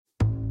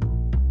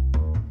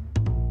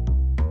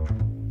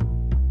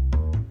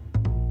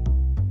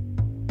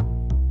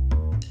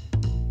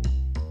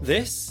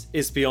This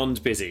is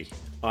Beyond Busy.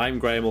 I'm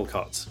Graham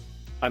Alcott.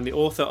 I'm the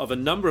author of a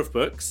number of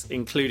books,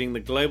 including the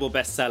global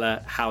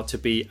bestseller How to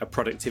Be a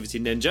Productivity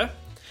Ninja,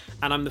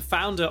 and I'm the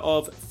founder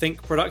of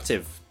Think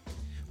Productive.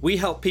 We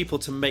help people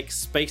to make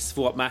space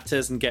for what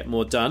matters and get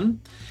more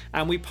done,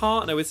 and we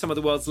partner with some of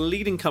the world's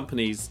leading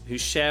companies who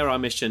share our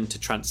mission to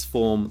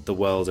transform the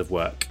world of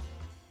work.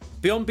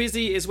 Beyond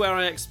Busy is where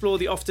I explore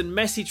the often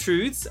messy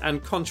truths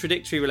and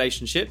contradictory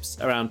relationships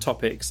around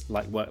topics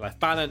like work-life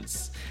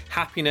balance,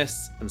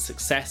 happiness and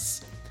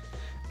success,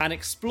 and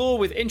explore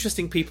with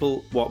interesting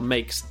people what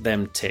makes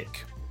them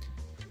tick.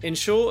 In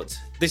short,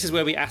 this is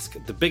where we ask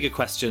the bigger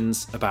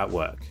questions about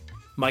work.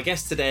 My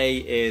guest today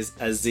is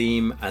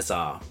Azeem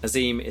Azhar.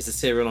 Azeem is a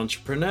serial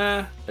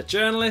entrepreneur, a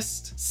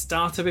journalist,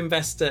 startup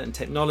investor and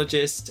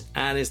technologist,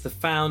 and is the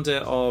founder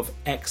of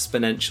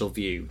Exponential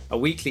View, a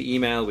weekly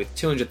email with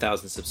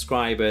 200,000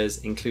 subscribers,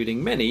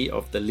 including many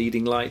of the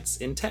leading lights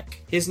in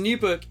tech. His new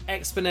book,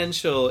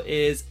 Exponential,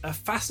 is a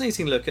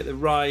fascinating look at the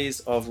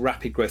rise of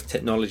rapid growth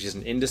technologies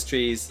and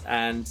industries,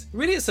 and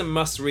really it's a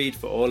must-read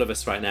for all of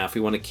us right now if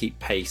we want to keep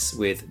pace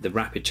with the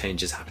rapid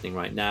changes happening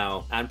right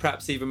now, and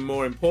perhaps even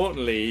more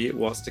importantly,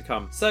 what's to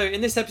come. So in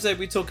this episode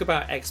we talk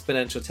about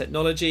exponential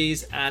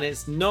technologies, and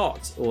it's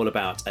not all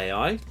about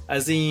AI.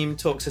 Azeem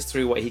talks us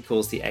through what he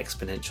calls the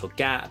exponential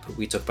gap.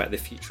 We talk about the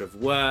future of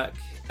work,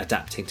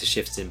 adapting to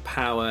shifts in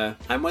power,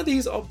 and whether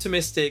he's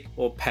optimistic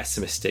or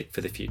pessimistic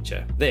for the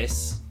future.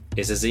 This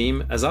is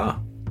Azeem Azhar.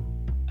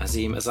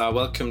 Azeem Azhar,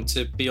 welcome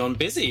to Beyond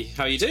Busy.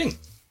 How are you doing?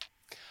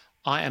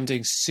 I am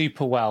doing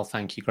super well,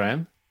 thank you,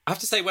 Graham. I have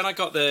to say, when I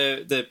got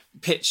the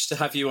pitch to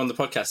have you on the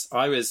podcast,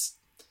 I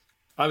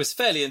was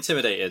fairly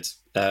intimidated,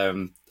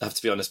 I have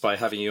to be honest, by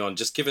having you on,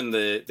 just given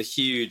the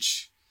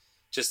huge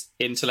just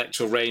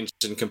intellectual range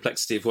and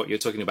complexity of what you're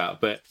talking about.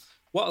 But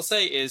what I'll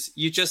say is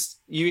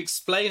you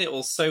explain it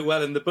all so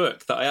well in the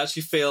book that I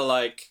actually feel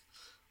like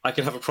I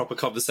can have a proper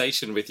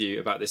conversation with you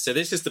about this. So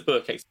this is the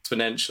book,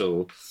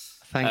 Exponential.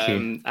 Thank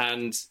you.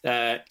 And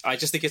I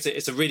just think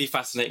it's a really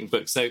fascinating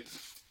book. So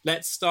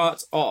let's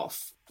start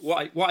off.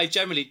 What I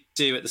generally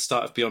do at the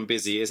start of Beyond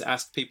Busy is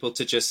ask people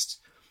to just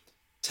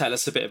tell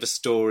us a bit of a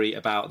story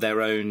about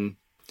their own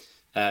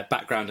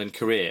background and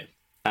career.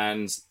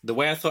 And the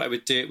way I thought I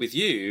would do it with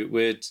you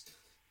would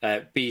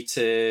be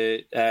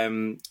to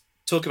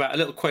talk about a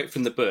little quote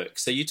from the book.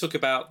 So you talk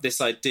about this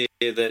idea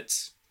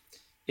that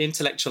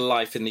intellectual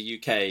life in the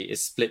UK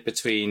is split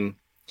between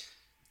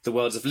the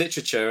worlds of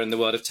literature and the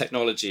world of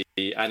technology,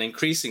 and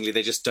increasingly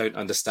they just don't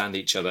understand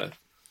each other.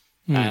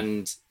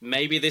 And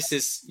maybe this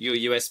is your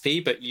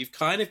USP, but you've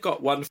kind of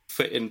got one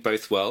foot in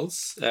both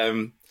worlds.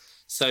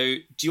 So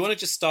do you want to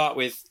just start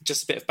with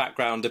just a bit of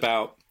background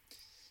about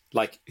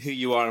like who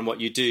you are and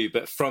what you do,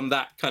 but from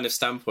that kind of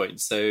standpoint?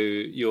 So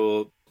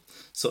your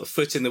sort of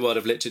foot in the world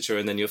of literature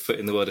and then your foot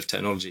in the world of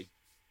technology.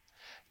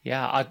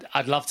 Yeah,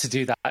 I'd love to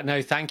do that.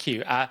 No, thank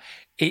you.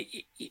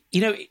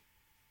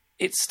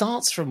 It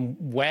starts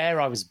from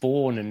where I was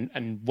born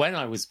and when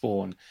I was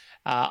born.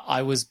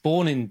 I was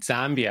born in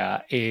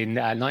Zambia in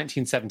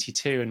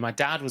 1972, and my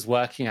dad was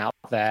working out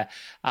there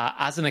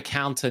as an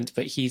accountant,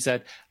 but he's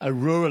a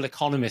rural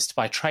economist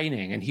by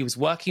training, and he was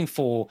working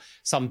for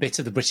some bit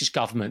of the British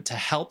government to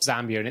help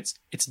Zambia in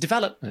its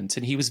development,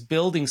 and he was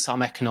building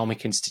some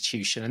economic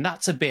institution, and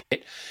that's a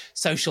bit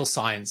social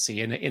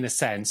sciencey in a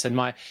sense. And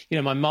my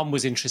mum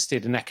was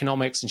interested in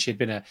economics, and she had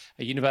been a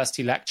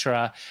university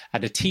lecturer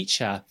and a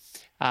teacher.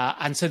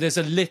 And so there's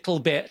a little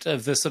bit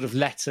of the sort of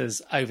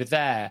letters over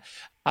there.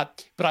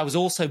 But I was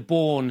also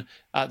born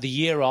the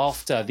year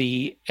after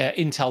the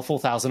Intel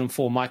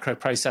 4004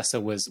 microprocessor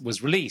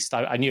was released.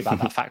 I knew about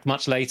that fact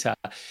much later.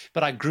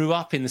 But I grew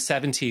up in the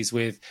 70s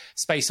with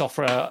space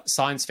opera,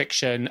 science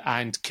fiction,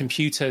 and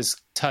computers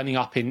turning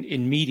up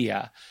in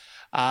media.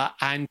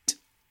 And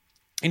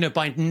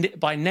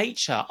by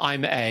nature,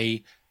 I'm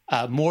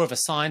more of a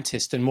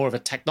scientist and more of a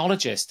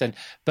technologist.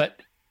 But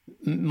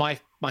my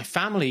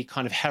family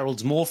kind of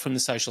heralds more from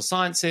the social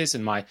sciences,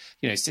 and my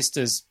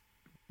sisters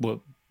were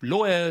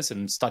lawyers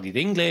and studied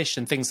English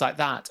and things like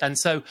that. And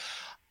so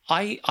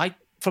I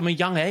from a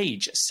young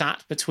age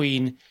sat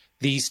between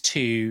these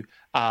two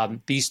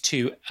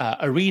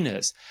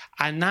arenas,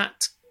 and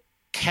that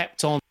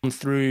kept on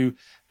through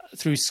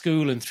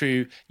school and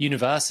through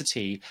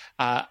university.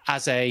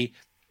 As a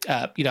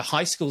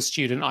high school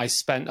student, I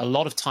spent a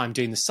lot of time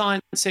doing the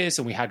sciences,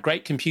 and we had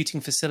great computing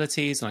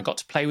facilities, and I got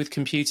to play with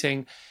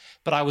computing.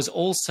 But I was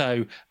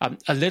also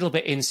a little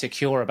bit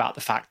insecure about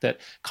the fact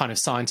that kind of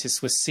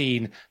scientists were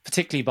seen,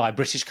 particularly by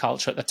British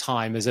culture at the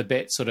time, as a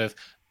bit sort of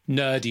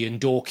nerdy and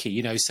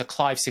dorky. So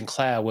Clive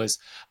Sinclair was,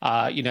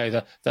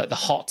 the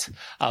hot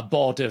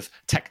bod of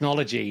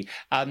technology.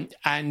 And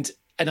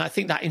I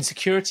think that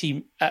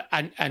insecurity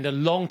and a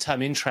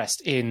long-term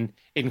interest in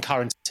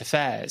current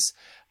affairs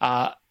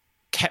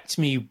kept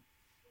me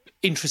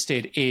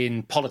interested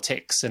in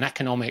politics and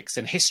economics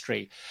and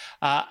history.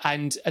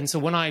 And so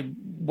when I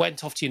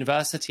went off to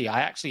university,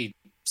 I actually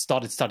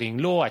started studying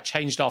law. I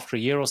changed after a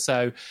year or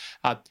so,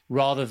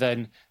 rather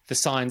than the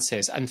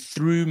sciences. And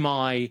through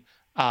my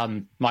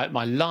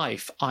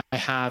life, I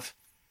have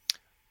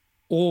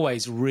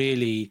always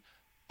really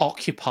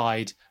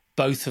occupied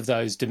both of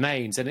those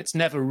domains. And it's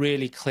never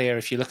really clear,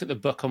 if you look at the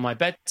book on my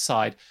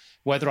bedside,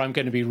 whether I'm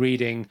going to be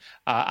reading,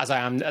 as I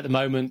am at the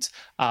moment,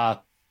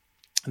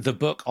 the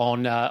book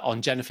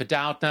on Jennifer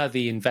Doudna,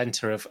 the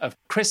inventor of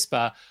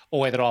CRISPR,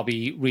 or whether I'll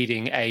be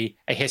reading a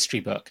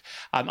history book.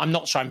 I'm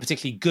not sure I'm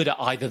particularly good at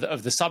either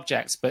of the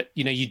subjects, but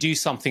you do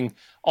something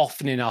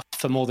often enough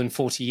for more than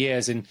 40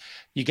 years and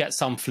you get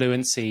some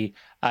fluency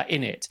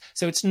in it.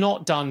 So it's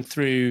not done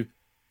through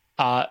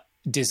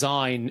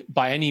design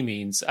by any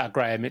means,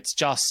 Graham. It's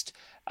just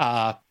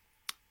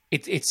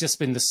it's just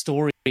been the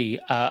story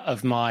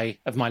of my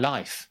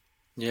life.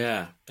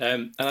 Yeah,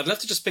 and I'd love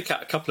to just pick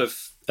out a couple of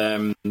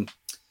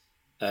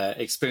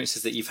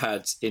experiences that you've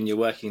had in your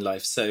working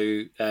life.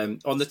 So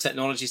on the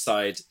technology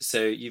side,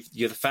 so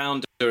you're the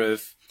founder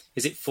of,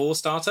 is it 4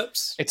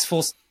 startups? It's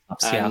 4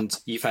 startups, and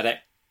you've had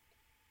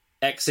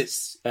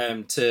exits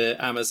to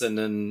Amazon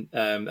and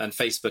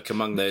Facebook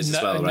among those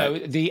as well, right? No,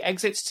 the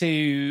exits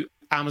to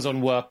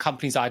Amazon were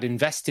companies I'd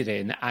invested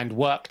in and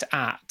worked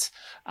at.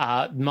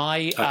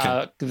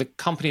 The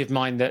company of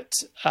mine that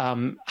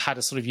had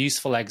a sort of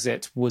useful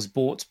exit was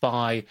bought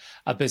by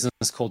a business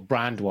called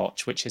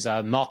Brandwatch, which is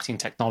a marketing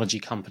technology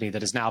company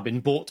that has now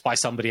been bought by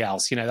somebody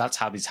else. That's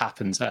how this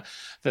happens.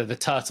 The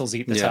turtles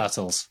eat the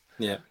turtles.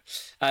 Yeah.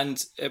 And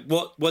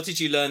what did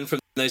you learn from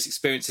those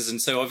experiences?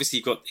 And so obviously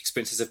you've got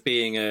experiences of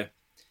being a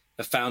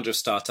founder of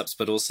startups,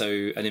 but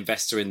also an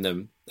investor in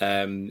them.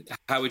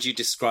 How would you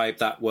describe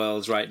that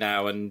world right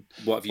now, and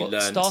what have you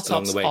learned along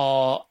the way? Startups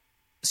are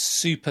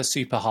super,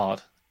 super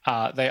hard.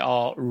 They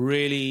are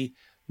really,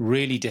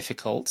 really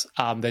difficult.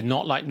 They're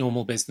not like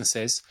normal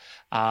businesses.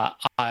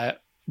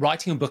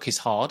 Writing a book is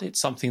hard.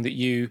 It's something that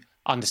you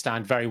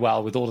understand very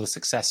well with all the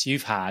success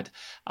you've had.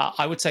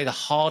 I would say the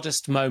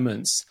hardest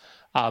moments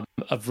of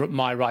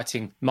my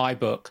writing my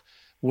book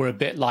were a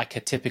bit like a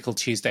typical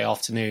Tuesday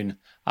afternoon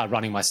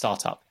running my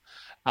startup.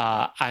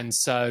 And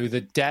so the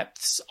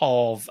depths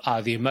of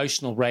the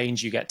emotional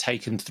range you get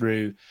taken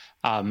through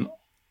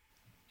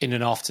in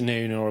an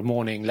afternoon or a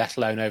morning, let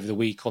alone over the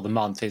week or the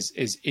month,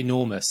 is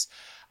enormous.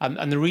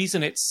 And the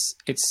reason it's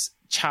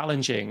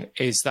challenging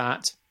is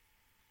that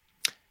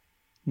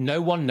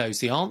no one knows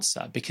the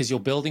answer, because you're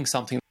building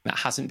something that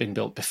hasn't been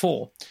built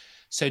before.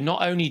 So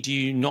not only do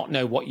you not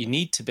know what you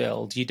need to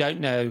build, you don't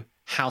know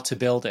how to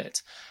build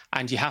it.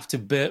 And you have to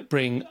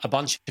bring a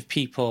bunch of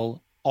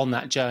people on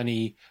that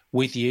journey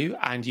with you,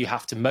 and you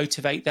have to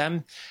motivate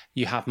them.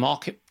 You have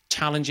market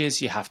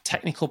challenges, you have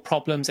technical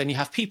problems, and you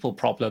have people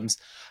problems.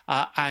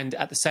 And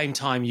at the same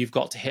time, you've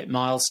got to hit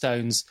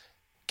milestones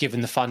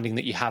given the funding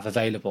that you have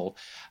available.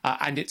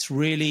 And it's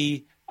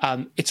really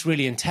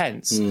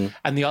intense.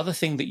 And the other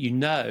thing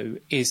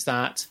that is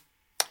that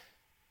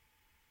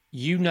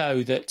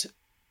that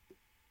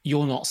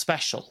you're not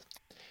special.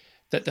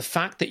 That the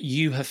fact that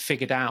you have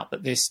figured out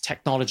that this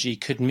technology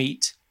could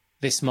meet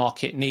this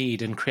market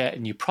need and create a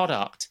new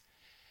product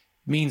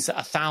means that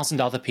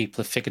 1,000 other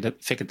people have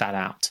figured that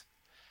out.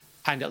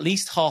 And at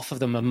least half of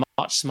them are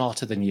much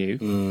smarter than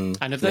you.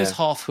 And of those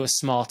half who are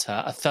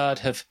smarter, a third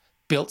have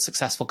built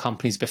successful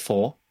companies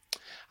before.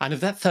 And of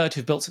that third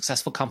who've built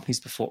successful companies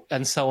before,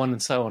 and so on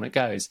it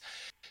goes.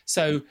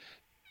 So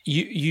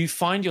you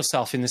find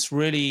yourself in this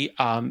really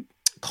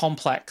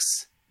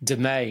complex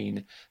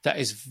domain that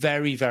is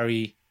very,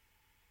 very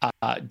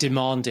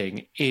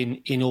demanding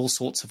in all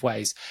sorts of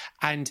ways.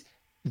 And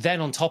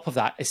then on top of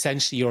that,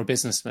 essentially you're a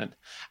businessman.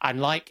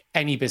 And like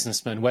any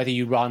businessman, whether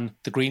you run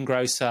the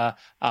greengrocer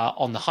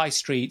on the high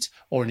street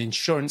or an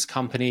insurance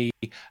company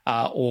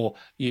or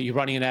you're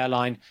running an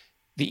airline,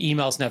 the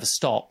emails never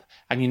stop,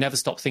 and you never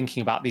stop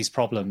thinking about these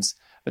problems.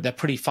 But they're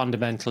pretty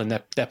fundamental and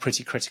they're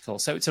pretty critical.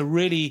 So it's a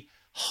really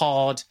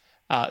hard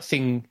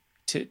thing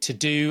to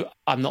do.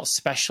 I'm not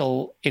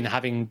special in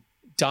having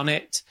done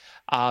it.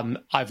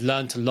 I've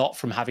learned a lot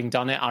from having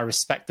done it. I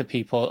respect the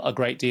people a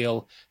great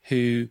deal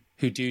who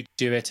do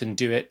it and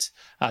do it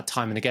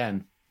time and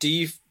again. Do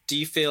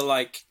you feel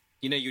like,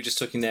 you were just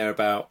talking there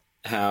about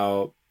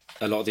how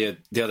a lot of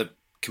the other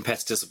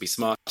competitors will be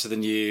smarter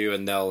than you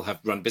and they'll have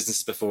run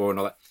businesses before and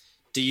all that.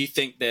 Do you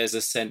think there's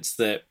a sense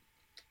do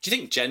you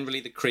think generally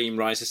the cream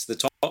rises to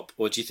the top,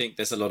 or do you think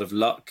there's a lot of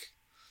luck?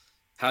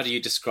 How do you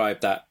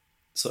describe that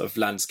sort of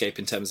landscape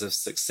in terms of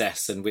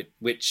success, and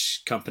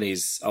which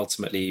companies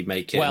ultimately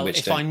make it? Well, and which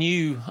if don't? I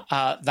knew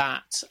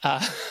that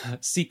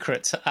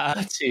secret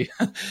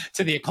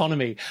to the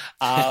economy,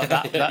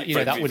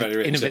 that would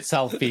in of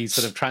itself be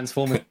sort of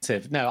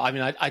transformative. No, I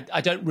mean, I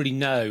don't really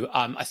know.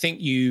 I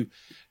think you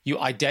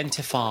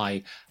identify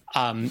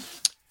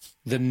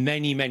the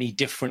many, many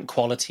different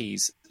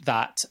qualities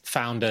that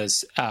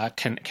founders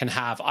can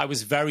have. I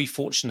was very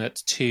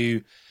fortunate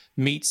to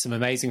meet some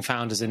amazing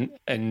founders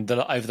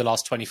over the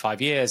last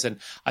 25 years. And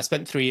I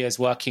spent 3 years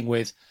working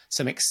with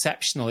some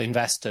exceptional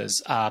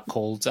investors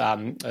called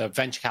a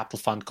venture capital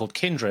fund called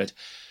Kindred,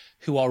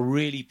 who are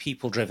really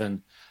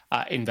people-driven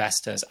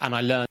investors. And I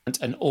learned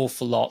an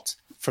awful lot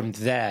from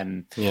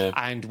them. Yeah.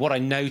 And what I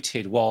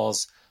noted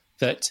was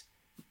that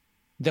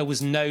there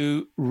was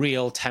no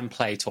real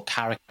template or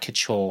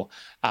caricature.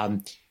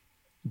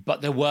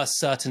 But there were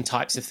certain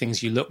types of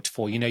things you looked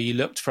for. You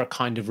looked for a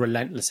kind of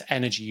relentless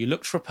energy. You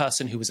looked for a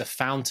person who was a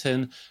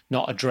fountain,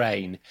 not a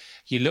drain.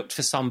 You looked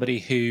for somebody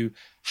who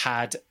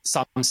had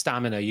some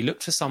stamina. You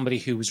looked for somebody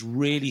who was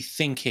really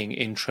thinking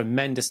in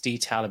tremendous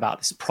detail about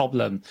this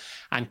problem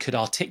and could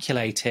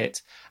articulate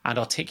it and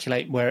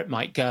articulate where it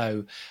might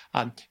go.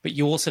 But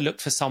you also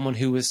looked for someone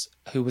who was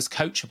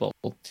coachable.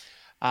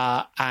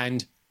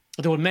 And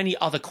there were many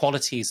other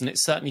qualities, and it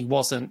certainly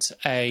wasn't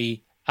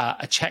a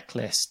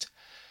checklist.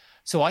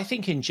 So I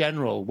think in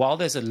general, while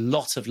there's a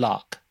lot of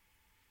luck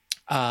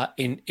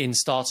in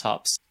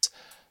startups,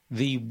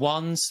 the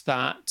ones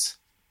that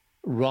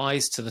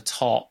rise to the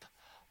top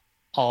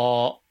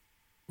are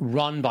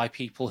run by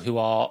people who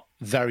are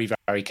very,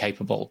 very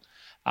capable.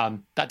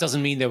 That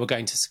doesn't mean they were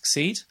going to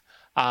succeed.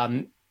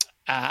 And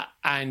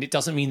it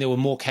doesn't mean they were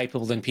more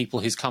capable than people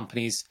whose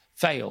companies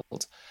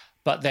failed.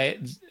 But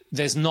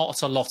there's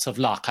not a lot of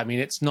luck. I mean,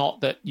 it's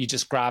not that you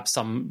just grab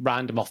some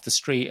random off the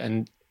street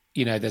and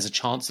there's a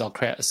chance they'll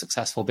create a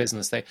successful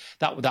business.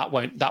 That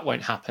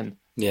won't happen.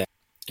 Yeah,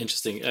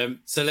 interesting.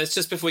 So let's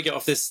just, before we get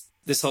off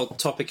this whole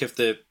topic of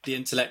the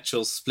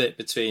intellectual split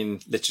between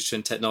literature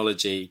and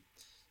technology.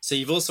 So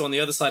you've also, on the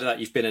other side of that,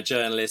 you've been a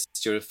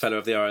journalist. You're a fellow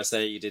of the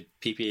RSA. You did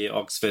PPE at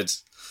Oxford,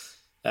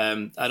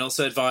 and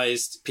also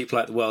advised people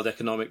like the World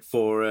Economic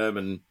Forum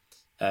and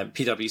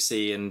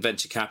PwC and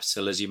venture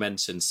capital, as you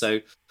mentioned. So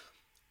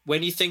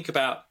when you think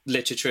about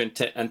literature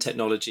and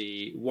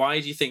technology, why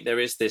do you think there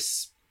is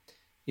this?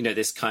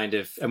 This kind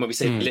of, and when we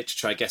say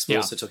literature, I guess we're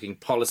also talking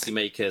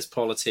policymakers,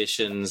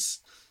 politicians,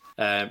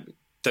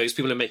 those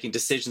people who are making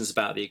decisions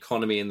about the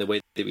economy and the way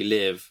that we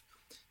live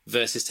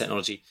versus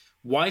technology.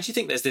 Why do you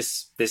think there's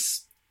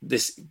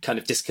this kind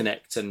of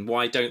disconnect, and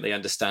why don't they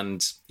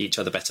understand each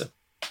other better?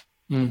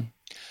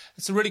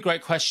 That's a really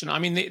great question. I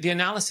mean, the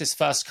analysis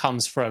first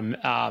comes from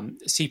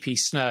C.P.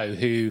 Snow,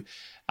 who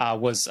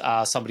was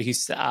somebody who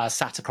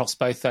sat across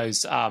both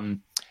those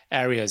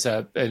areas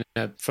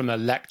from a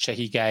lecture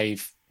he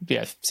gave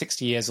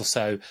 60 years or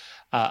so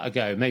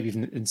ago, maybe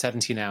even in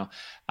 70 now.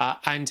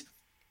 And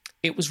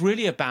it was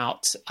really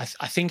about, I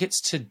think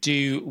it's to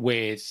do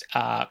with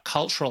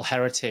cultural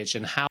heritage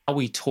and how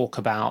we talk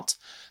about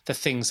the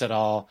things that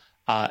are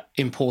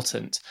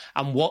important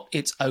and what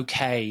it's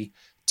okay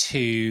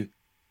to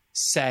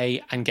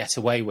say and get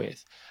away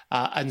with.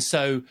 And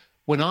so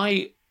when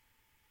I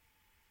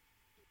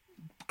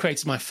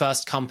created my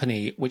first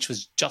company, which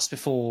was just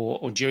before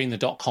or during the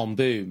dot-com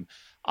boom,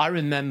 I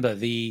remember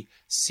the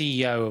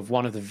CEO of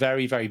one of the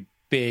very, very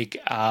big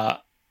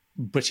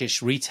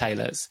British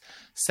retailers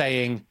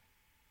saying,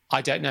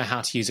 I don't know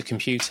how to use a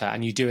computer,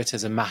 and you do it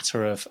as a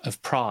matter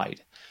of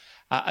pride.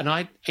 And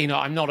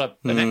I'm not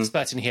an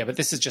expert in here, but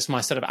this is just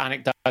my sort of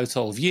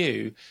anecdotal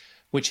view,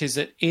 which is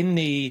that in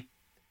the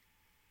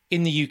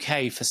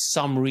UK, for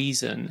some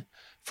reason,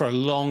 for a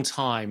long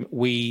time,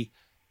 we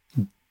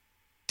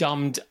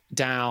dumbed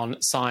down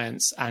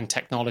science and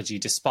technology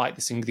despite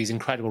these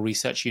incredible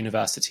research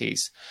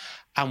universities,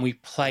 and we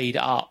played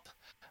up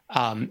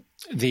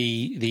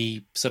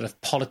the sort of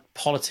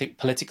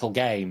political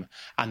game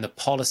and the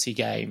policy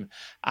game,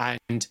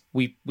 and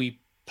we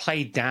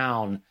played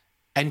down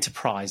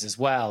enterprise as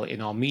well in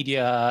our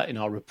media, in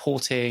our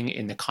reporting,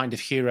 in the kind of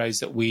heroes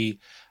that we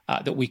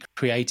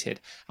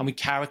created, and we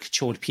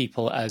caricatured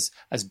people as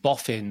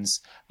boffins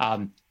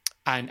and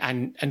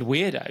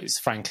weirdos,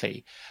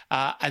 frankly,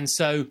 and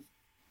so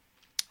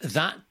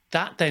that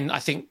then I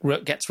think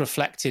gets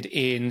reflected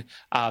in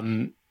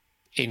kind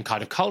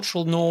of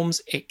cultural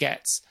norms. It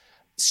gets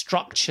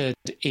structured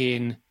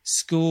in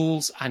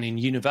schools and in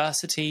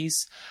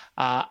universities,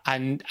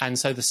 and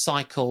so the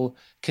cycle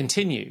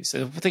continues.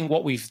 I think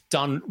what we've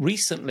done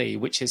recently,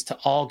 which is to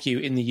argue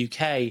in the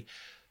UK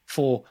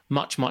for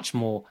much, much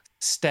more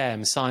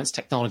STEM, science,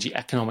 technology,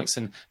 economics,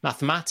 and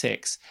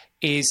mathematics,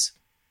 is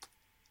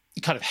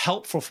kind of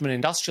helpful from an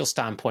industrial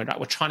standpoint, right?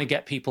 We're trying to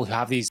get people who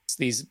have these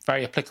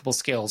very applicable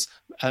skills,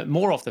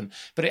 more of them,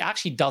 but it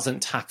actually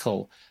doesn't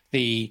tackle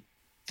the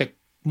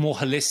more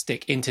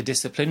holistic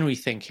interdisciplinary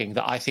thinking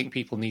that I think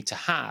people need to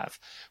have,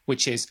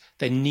 which is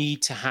they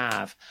need to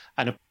have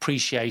an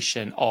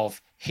appreciation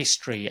of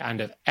history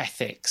and of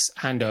ethics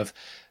and of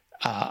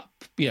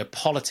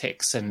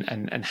politics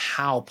and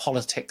how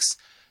politics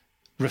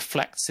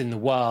reflects in the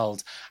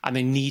world, and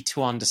they need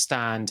to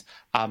understand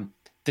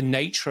the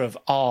nature of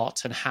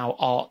art and how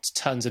art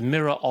turns a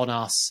mirror on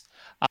us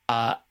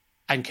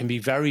and can be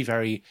very,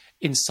 very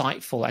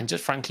insightful and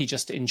just frankly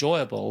just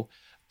enjoyable,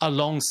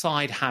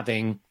 alongside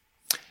having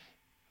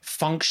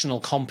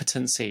functional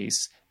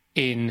competencies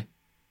in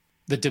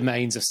the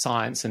domains of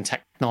science and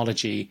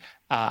technology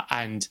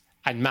and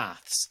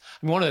maths.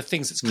 I mean, one of the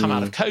things that's come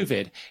out of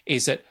COVID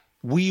is that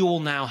we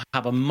all now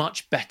have a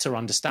much better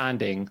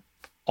understanding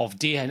of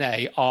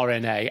DNA,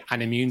 RNA,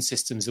 and immune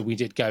systems than we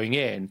did going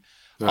in.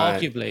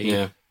 Right.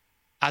 Arguably,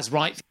 as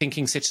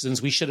right-thinking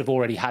citizens, we should have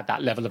already had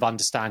that level of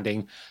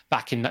understanding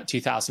back in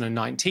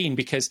 2019,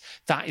 because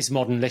that is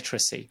modern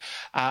literacy.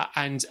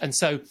 And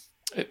so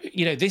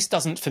this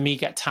doesn't, for me,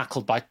 get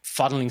tackled by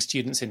funneling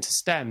students into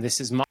STEM.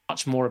 This is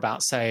much more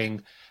about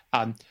saying,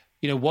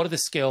 what are the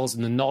skills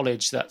and the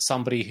knowledge that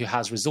somebody who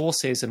has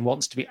resources and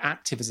wants to be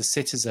active as a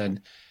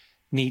citizen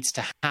needs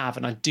to have.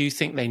 And I do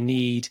think they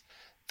need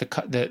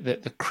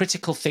the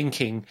critical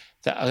thinking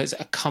that has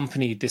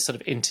accompanied this sort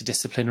of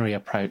interdisciplinary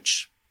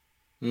approach.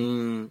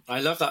 I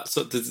love that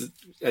sort of,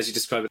 as you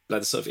described it,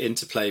 like the sort of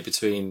interplay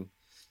between,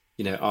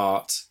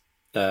 art,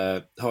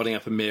 holding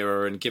up a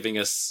mirror and giving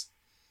us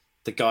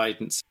the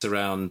guidance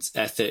around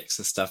ethics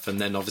and stuff, and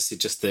then obviously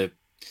just the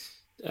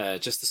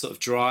sort of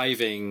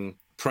driving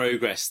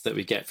progress that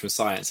we get from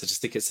science. I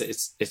just think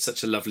it's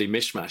such a lovely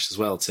mishmash as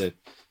well to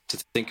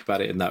think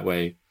about it in that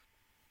way.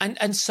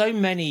 And so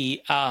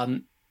many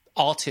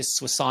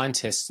artists were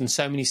scientists, and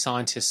so many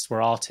scientists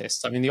were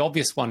artists. I mean, the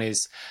obvious one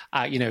is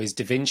Da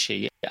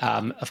Vinci,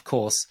 of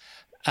course,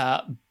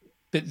 but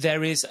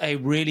there is a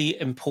really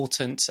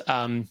important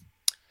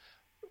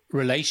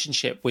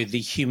relationship with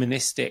the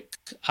humanistic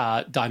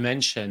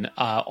dimension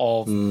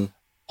of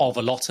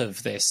a lot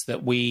of this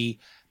that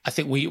I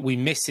think we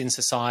miss in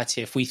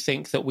society if we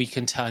think that we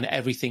can turn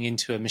everything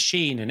into a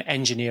machine and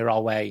engineer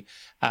our way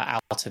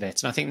out of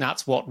it. And I think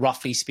that's what,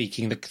 roughly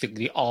speaking,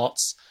 the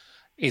arts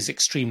is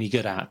extremely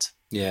good at.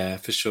 Yeah,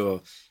 for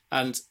sure.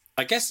 And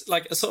I guess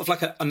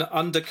an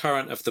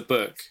undercurrent of the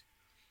book,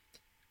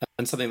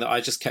 and something that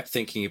I just kept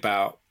thinking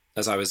about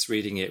as I was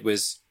reading it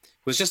was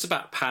just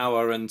about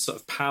power and sort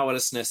of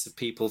powerlessness of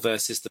people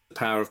versus the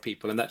power of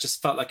people. And that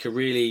just felt like a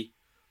really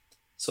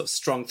sort of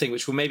strong thing,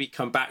 which we'll maybe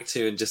come back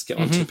to and just get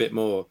onto a bit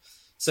more.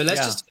 So let's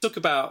just talk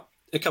about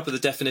a couple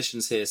of the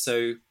definitions here.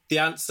 So the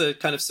answer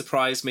kind of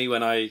surprised me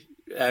when I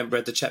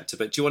read the chapter,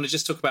 but do you want to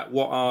just talk about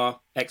what are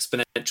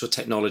exponential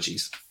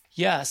technologies?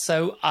 Yeah,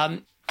 so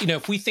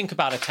if we think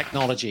about a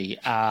technology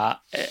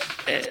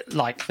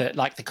like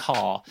the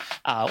car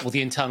or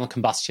the internal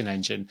combustion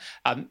engine,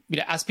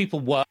 as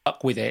people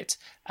work with it,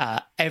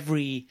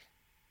 every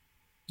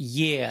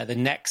year the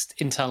next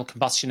internal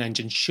combustion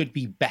engine should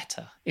be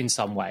better in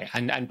some way,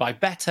 and by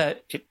better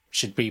it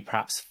should be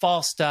perhaps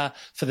faster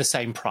for the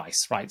same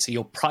price, right? So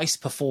your price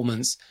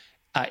performance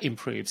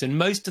improves, and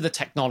most of the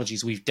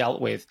technologies we've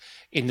dealt with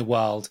in the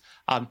world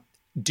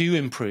do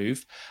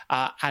improve,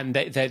 and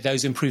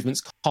those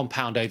improvements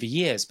compound over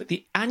years. But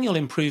the annual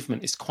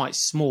improvement is quite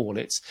small.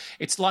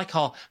 It's like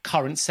our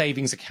current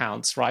savings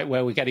accounts, right,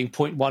 where we're getting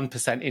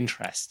 0.1%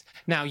 interest.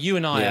 Now, you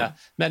and I are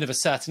men of a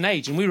certain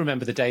age, and we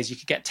remember the days you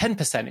could get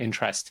 10%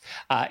 interest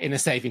in a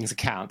savings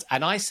account.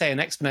 And I say an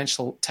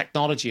exponential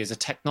technology is a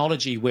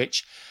technology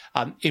which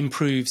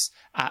improves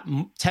at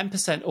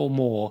 10% or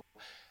more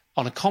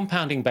on a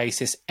compounding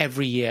basis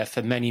every year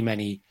for many,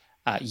 many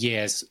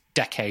years,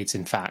 decades,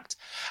 in fact.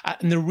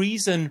 And the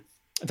reason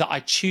that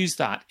I choose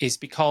that is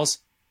because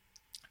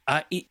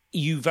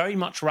you very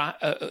much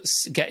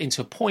get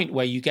into a point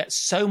where you get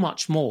so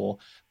much more,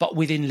 but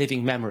within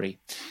living memory.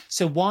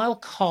 So while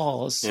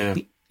cars,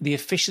 the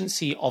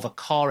efficiency of a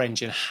car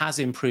engine has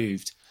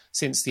improved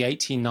since the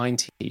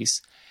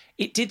 1890s,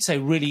 it did so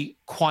really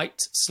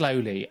quite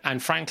slowly.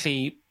 And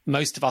frankly,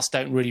 most of us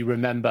don't really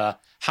remember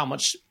how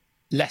much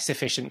less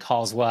efficient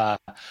cars were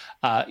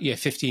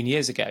 15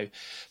 years ago.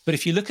 But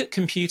if you look at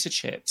computer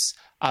chips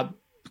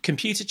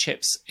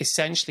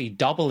essentially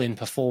double in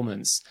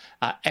performance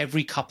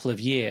every couple of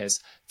years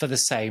for the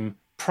same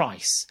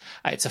price.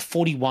 It's a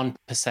 41%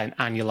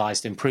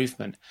 annualized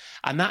improvement.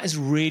 And that is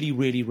really,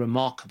 really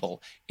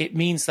remarkable. It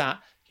means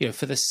that,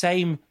 for the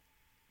same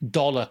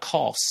dollar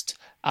cost,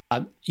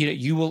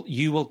 you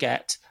will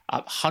get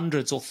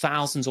hundreds or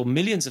thousands or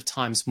millions of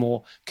times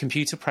more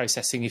computer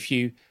processing if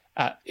you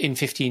in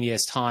 15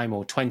 years' time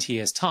or 20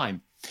 years'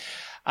 time.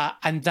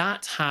 And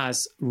that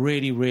has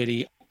really,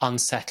 really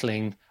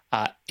unsettling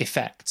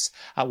effects.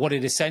 What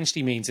it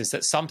essentially means is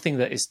that something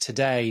that is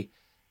today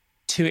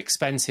too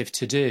expensive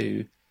to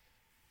do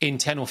in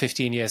 10 or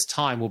 15 years'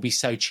 time will be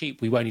so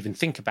cheap we won't even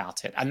think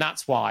about it. And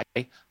that's why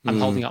I'm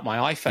holding up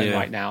my iPhone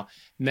right now.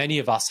 Many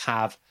of us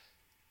have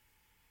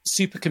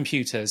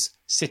supercomputers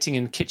sitting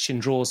in kitchen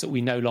drawers that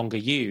we no longer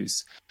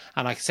use.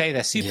 And I say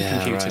they're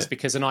supercomputers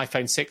because an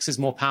iPhone 6 is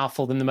more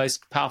powerful than the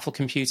most powerful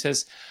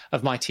computers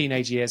of my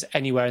teenage years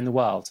anywhere in the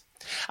world.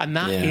 And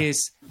that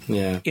is,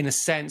 in a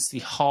sense, the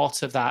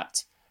heart of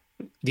that,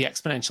 the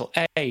exponential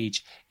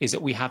age, is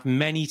that we have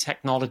many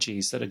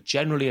technologies that are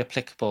generally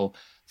applicable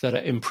that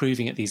are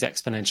improving at these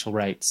exponential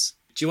rates.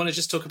 Do you want to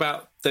just talk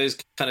about those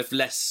kind of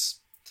less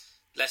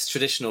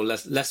traditional,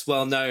 less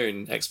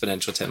well-known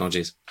exponential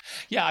technologies?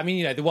 Yeah, I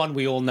mean, the one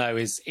we all know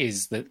is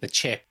the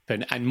chip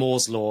and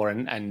Moore's law,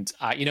 and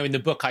in the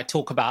book I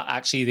talk about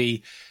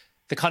actually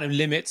the kind of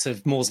limits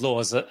of Moore's law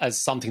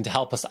as something to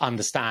help us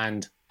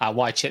understand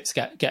why chips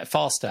get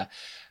faster.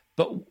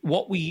 But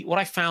what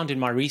I found in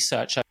my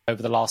research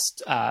over the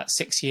last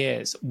 6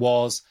 years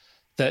was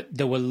that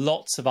there were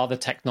lots of other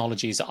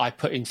technologies that I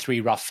put in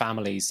three rough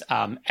families: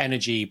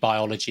 energy,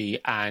 biology,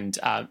 and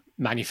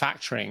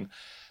manufacturing,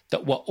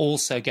 that were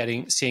also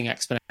seeing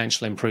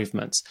exponential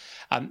improvements.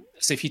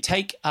 So if you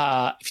take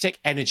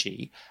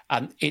energy,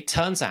 it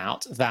turns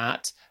out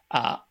that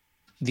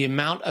the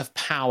amount of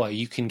power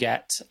you can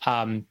get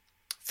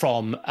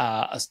from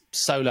a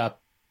solar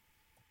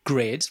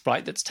grid,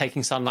 right, that's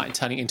taking sunlight and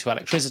turning it into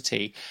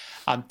electricity,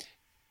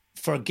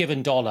 for a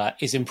given dollar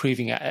is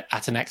improving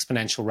at an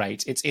exponential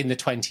rate. It's in the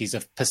 20s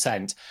of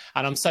percent.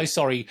 And I'm so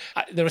sorry.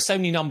 There are so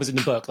many numbers in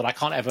the book that I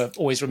can't ever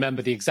always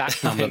remember the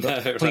exact number.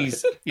 But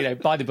please,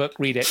 buy the book,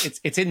 read it.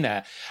 It's in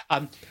there.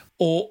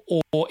 Or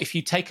if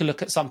you take a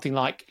look at something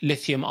like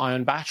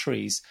lithium-ion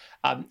batteries,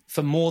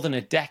 for more than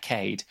a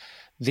decade,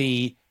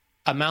 the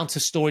amount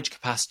of storage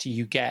capacity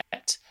you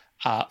get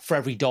for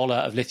every dollar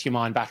of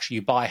lithium-ion battery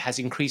you buy has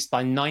increased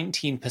by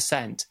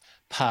 19%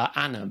 per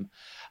annum.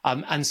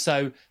 And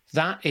so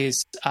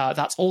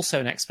that's also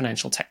an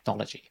exponential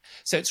technology.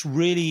 So it's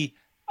really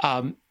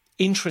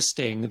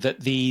interesting that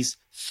these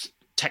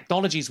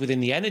technologies within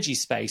the energy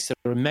space,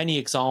 there are many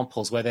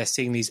examples where they're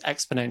seeing these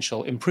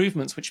exponential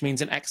improvements, which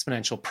means an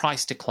exponential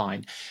price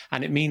decline.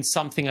 And it means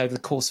something over the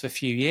course of a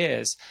few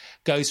years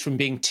goes from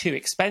being too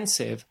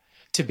expensive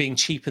to being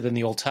cheaper than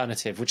the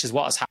alternative, which is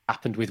what has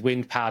happened with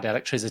wind-powered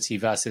electricity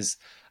versus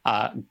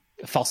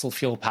fossil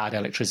fuel-powered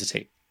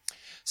electricity.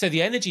 So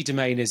the energy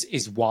domain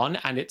is one,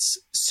 and it's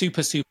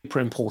super, super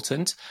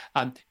important.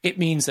 It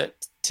means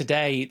that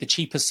today the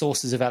cheapest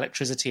sources of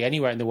electricity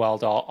anywhere in the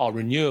world are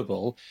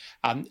renewable,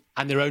 and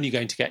they're only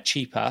going to get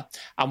cheaper.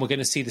 And we're going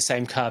to see the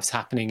same curves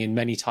happening in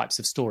many types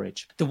of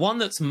storage. The one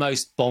that's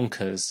most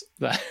bonkers,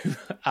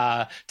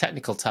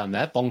 technical term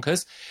there,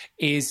 bonkers,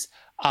 is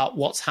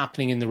what's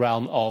happening in the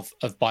realm of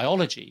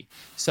biology.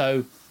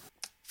 So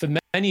for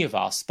many of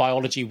us,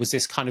 biology was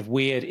this kind of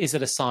weird, is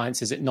it a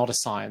science, is it not a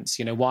science?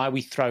 Why are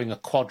we throwing a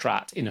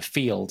quadrat in a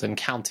field and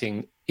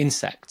counting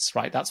insects,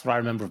 right? That's what I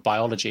remember of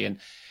biology. And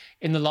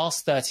in the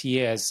last 30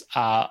 years,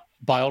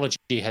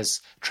 biology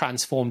has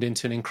transformed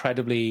into an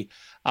incredibly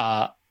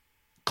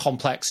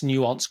complex,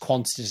 nuanced,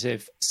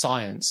 quantitative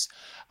science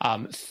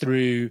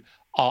through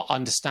our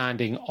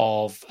understanding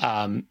of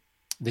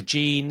the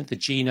gene, the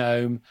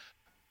genome,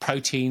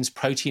 proteins,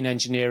 protein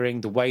engineering,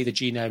 the way the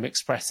genome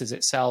expresses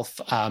itself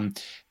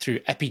through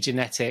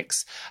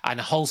epigenetics, and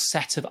a whole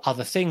set of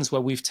other things where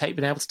we've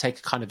been able to take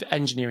a kind of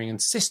engineering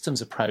and systems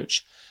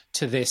approach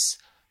to this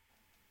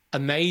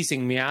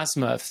amazing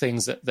miasma of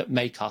things that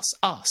make us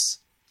us.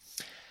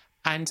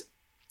 And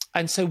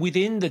so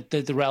within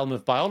the realm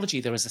of biology,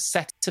 there is a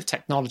set of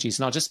technologies,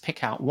 and I'll just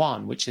pick out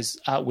one, which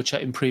are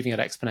improving at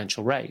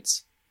exponential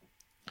rates.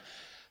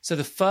 So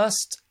the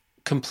first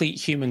complete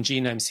human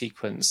genome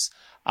sequence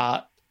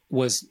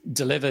was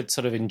delivered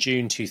sort of in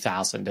June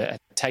 2000. It had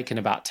taken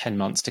about 10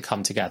 months to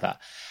come together.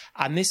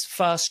 And this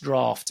first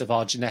draft of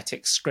our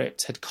genetic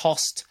script had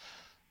cost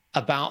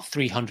about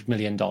 $300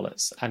 million.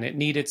 And it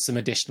needed some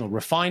additional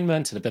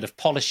refinement and a bit of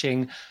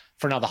polishing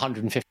for another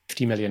 $150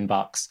 million.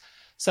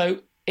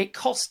 So it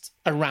cost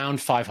around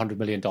 $500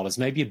 million,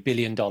 maybe $1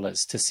 billion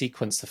to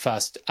sequence the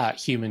first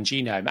human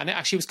genome. And it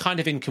actually was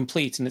kind of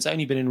incomplete, and it's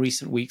only been in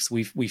recent weeks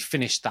we've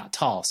finished that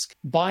task.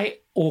 By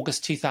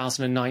August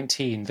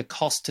 2019, the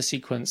cost to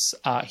sequence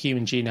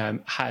human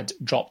genome had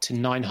dropped to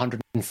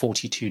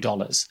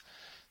 $942.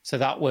 So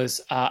that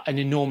was an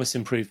enormous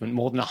improvement,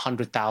 more than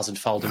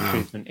 100,000-fold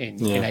improvement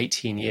in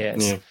 18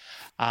 years.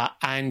 Yeah.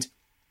 And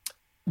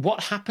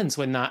what happens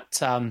when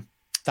that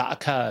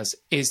occurs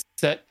is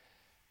that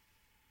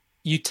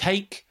you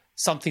take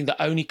something that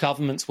only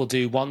governments will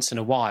do once in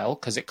a while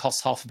because it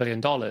costs $500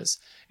 million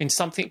in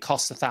something that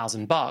costs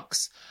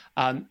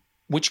 $1,000,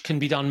 which can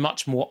be done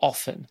much more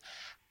often.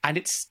 And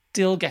it's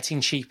still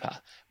getting cheaper.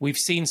 We've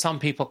seen some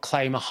people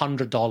claim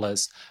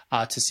 $100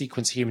 to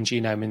sequence a human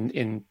genome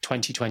in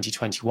 2020,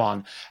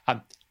 2021.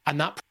 And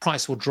that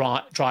price will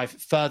drive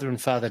further and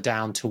further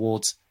down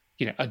towards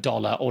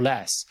 $1 or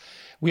less.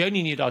 We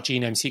only need our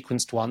genome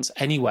sequenced once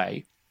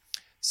anyway.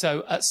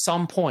 So at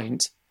some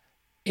point,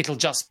 it'll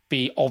just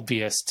be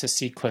obvious to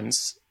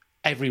sequence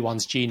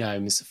everyone's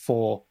genomes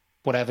for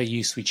whatever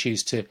use we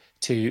choose to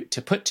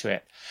put to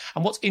it.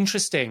 And what's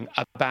interesting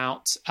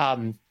about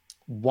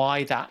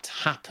why that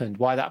happened,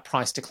 why that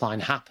price decline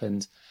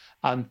happened,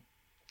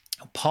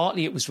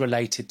 partly it was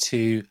related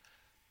to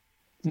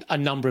a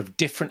number of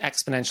different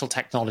exponential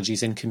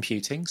technologies in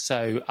computing.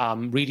 So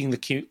reading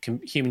the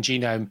human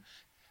genome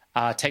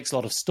takes a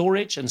lot of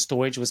storage, and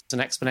storage was an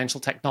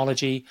exponential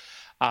technology.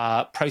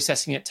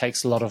 Processing it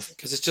takes a lot of...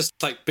 Because it's just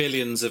like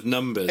billions of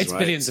numbers, it's right?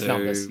 billions of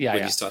numbers, yeah.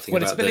 You start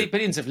thinking it's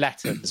billions of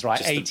letters,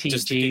 right? A, T,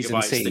 Gs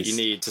and Cs. That you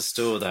need to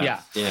store that. Yeah.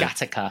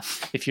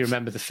 Gattaca, if you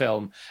remember the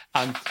film.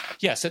 So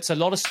it's a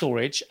lot of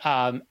storage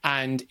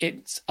and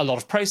it's a lot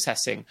of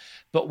processing.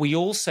 But we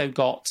also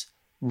got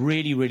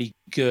really, really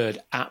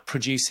good at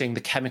producing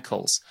the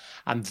chemicals,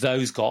 and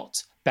those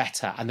got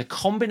better. And the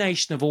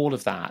combination of all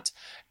of that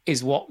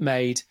is what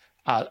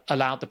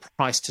allowed the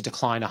price to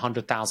decline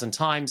 100,000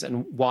 times,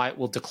 and why it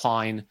will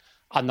decline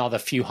another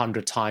few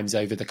hundred times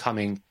over the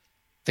coming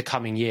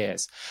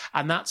years.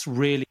 And that's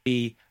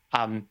really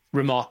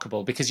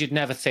remarkable, because you'd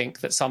never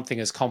think that something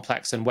as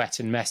complex and wet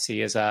and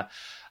messy as the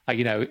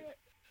genome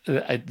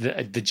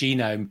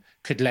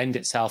could lend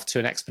itself to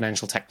an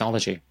exponential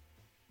technology.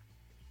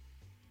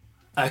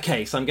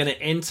 Okay, so I'm going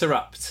to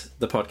interrupt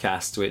the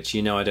podcast, which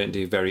you know I don't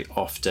do very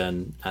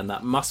often, and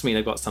that must mean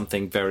I've got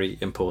something very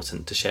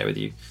important to share with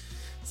you.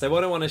 So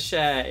what I want to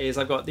share is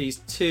I've got these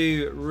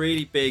two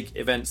really big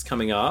events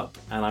coming up,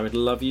 and I would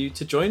love you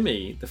to join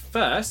me. The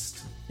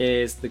first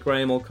is the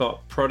Graham Allcott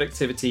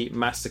Productivity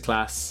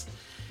Masterclass.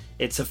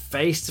 It's a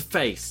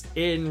face-to-face,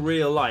 in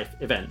real life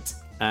event,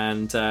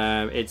 and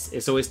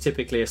it's always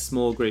typically a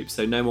small group,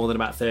 so no more than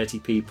about 30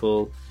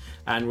 people.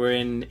 And we're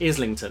in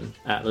Islington,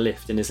 at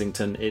Lift in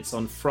Islington. It's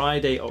on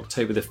Friday,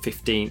 October the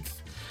 15th.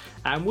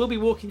 And we'll be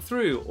walking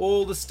through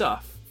all the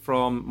stuff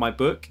from my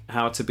book,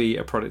 How to Be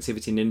a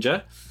Productivity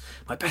Ninja.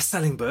 My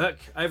best-selling book,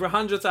 over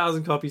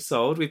 100,000 copies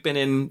sold. We've been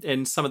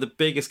in some of the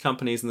biggest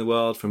companies in the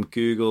world, from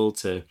Google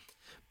to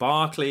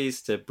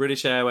Barclays to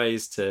British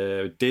Airways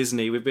to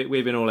Disney. We've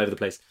been all over the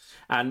place.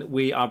 And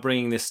we are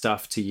bringing this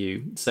stuff to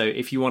you. So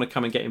if you want to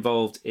come and get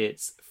involved,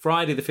 it's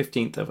Friday the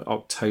 15th of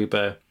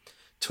October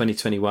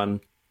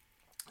 2021.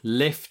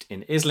 Lift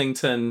in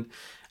Islington,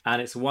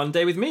 and it's one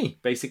day with me,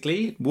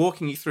 basically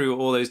walking you through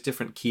all those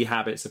different key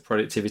habits of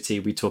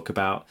productivity. We talk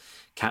about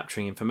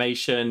capturing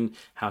information,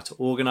 how to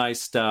organize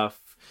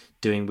stuff,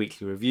 doing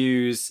weekly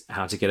reviews,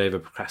 how to get over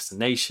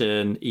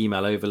procrastination,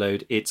 email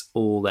overload. It's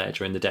all there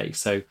during the day.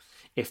 So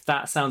if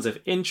that sounds of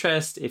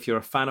interest, if you're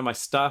a fan of my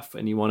stuff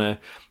and you want to,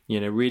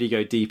 really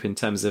go deep in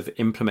terms of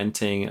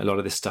implementing a lot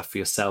of this stuff for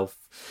yourself,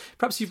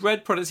 perhaps you've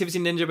read Productivity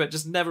Ninja but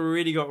just never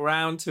really got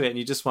around to it, and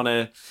you just want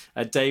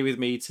a day with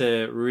me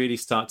to really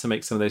start to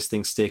make some of those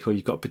things stick, or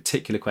you've got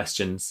particular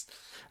questions,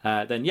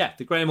 then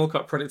the Graham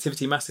Allcott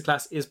Productivity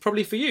Masterclass is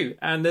probably for you.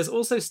 And there's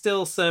also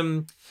still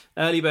some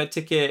early bird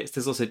tickets.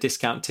 There's also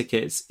discount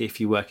tickets if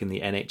you work in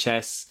the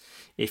NHS,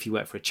 if you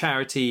work for a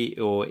charity,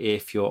 or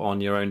if you're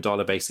on your own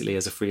dollar, basically,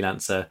 as a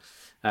freelancer.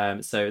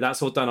 So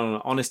that's all done on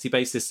an honesty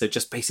basis. So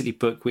just basically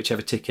book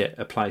whichever ticket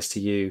applies to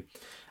you.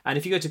 And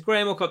if you go to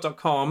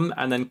grahamallcott.com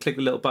and then click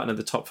the little button at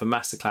the top for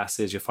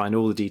masterclasses, you'll find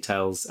all the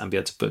details and be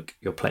able to book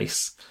your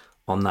place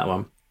on that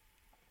one.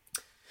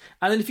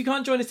 And then if you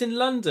can't join us in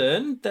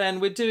London, then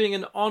we're doing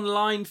an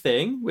online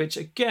thing, which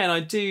again, I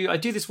do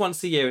this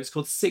once a year. It's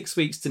called 6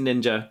 Weeks to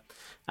Ninja.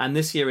 And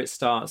this year it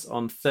starts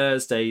on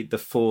Thursday, the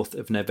 4th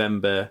of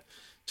November,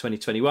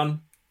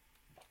 2021.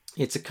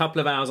 It's a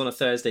couple of hours on a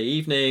Thursday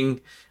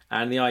evening.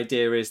 And the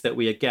idea is that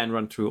we again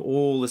run through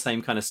all the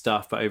same kind of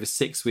stuff, but over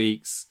 6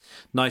 weeks.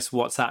 Nice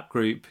WhatsApp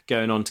group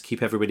going on to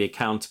keep everybody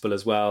accountable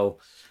as well.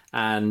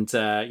 And,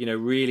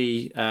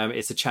 really,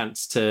 it's a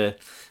chance to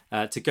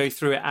go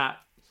through it at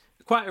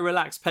quite a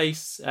relaxed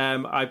pace.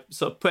 I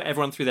sort of put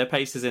everyone through their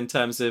paces in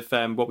terms of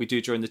what we do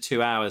during the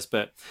 2 hours,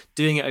 but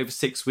doing it over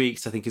 6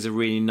 weeks, I think, is a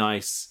really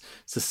nice,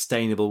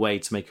 sustainable way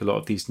to make a lot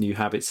of these new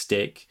habits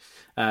stick.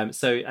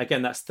 So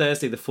again, that's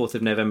Thursday, the 4th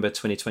of November,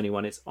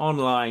 2021. It's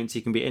online, so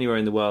you can be anywhere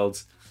in the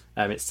world.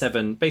 It's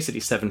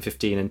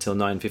 7:15 until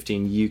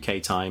 9:15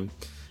 UK time.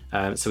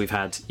 So we've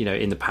had,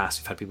 in the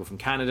past, we've had people from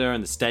Canada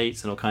and the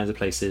States and all kinds of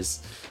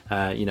places,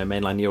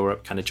 mainland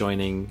Europe kind of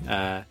joining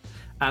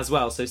as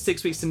well. So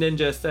 6 Weeks to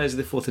Ninja, Thursday,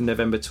 the 4th of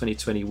November,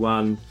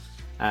 2021.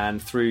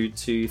 And through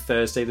to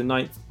Thursday, the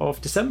 9th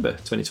of December,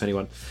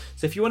 2021.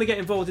 So if you want to get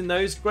involved in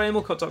those,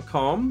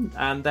 grahamallcott.com,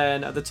 and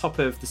then at the top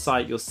of the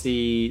site, you'll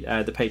see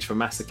the page for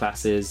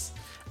masterclasses,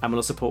 and we'll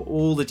also put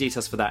all the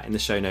details for that in the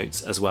show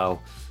notes as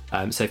well.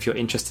 So if you're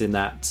interested in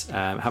that,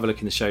 have a look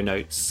in the show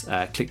notes,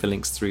 click the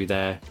links through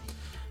there,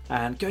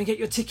 and go and get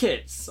your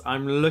tickets.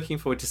 I'm looking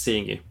forward to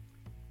seeing you.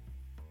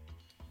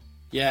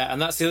 Yeah, and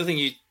that's the other thing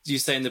you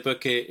say in the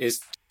book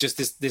is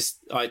just this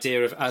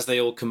idea of, as they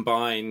all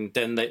combine,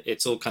 then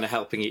it's all kind of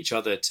helping each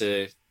other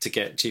to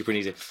get cheaper and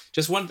easier.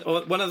 Just one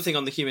other thing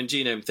on the human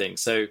genome thing.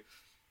 So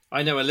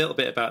I know a little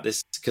bit about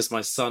this because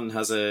my son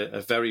has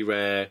a very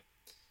rare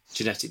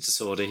genetic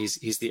disorder.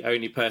 He's the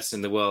only person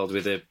in the world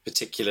with a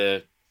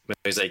particular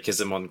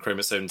mosaicism on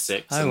chromosome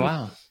 6. Oh,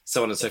 wow.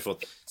 So on and so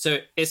forth. So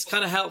it's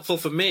kind of helpful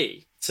for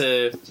me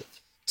to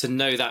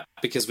know that,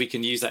 because we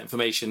can use that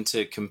information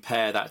to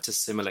compare that to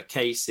similar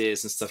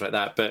cases and stuff like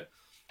that. But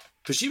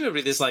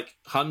presumably there's like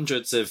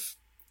hundreds of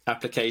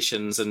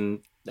applications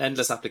and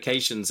endless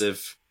applications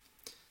of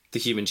the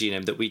human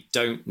genome that we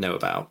don't know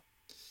about,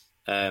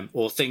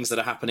 or things that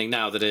are happening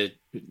now that are,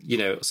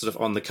 sort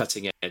of on the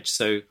cutting edge.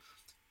 So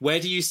where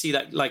do you see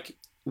that, like,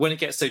 when it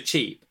gets so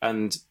cheap,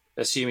 and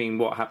assuming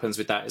what happens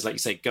with that is, like you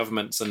say,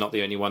 governments are not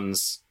the only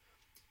ones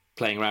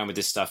playing around with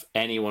this stuff.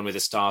 Anyone with a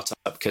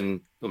startup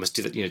can almost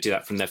do that, do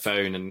that from their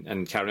phone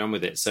and carry on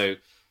with it. So,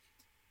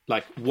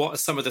 like, what are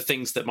some of the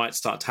things that might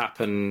start to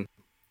happen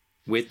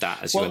with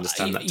that as you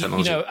understand that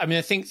technology?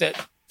 I think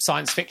that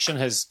science fiction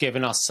has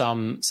given us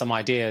some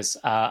ideas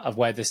of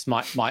where this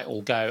might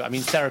all go. I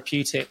mean,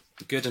 therapeutic,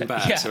 good and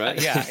bad, right?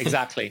 Yeah,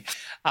 exactly.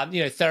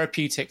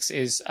 Therapeutics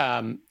is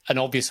an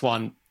obvious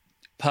one.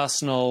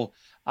 Personal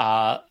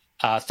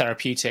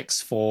therapeutics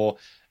for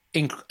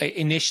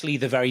initially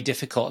the very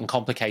difficult and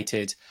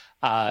complicated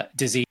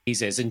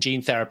diseases, and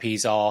gene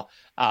therapies are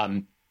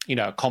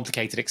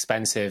complicated,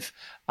 expensive,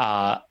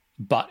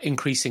 but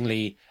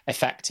increasingly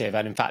effective.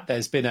 And in fact,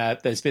 there's been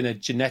a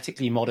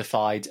genetically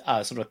modified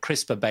sort of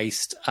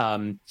CRISPR-based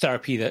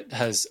therapy that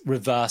has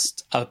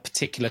reversed a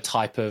particular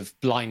type of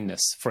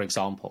blindness, for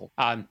example.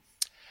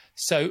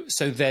 So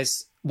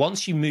there's,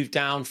 once you move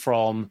down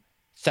from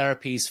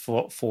therapies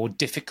for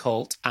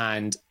difficult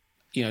and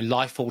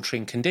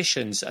life-altering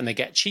conditions, and they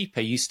get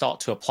cheaper, you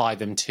start to apply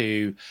them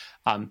to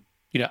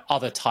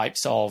other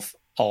types of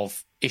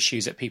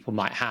issues that people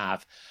might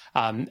have,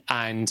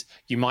 and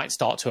you might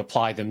start to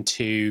apply them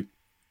to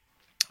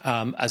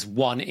as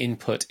one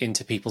input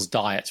into people's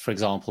diets, for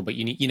example. But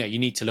you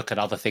need to look at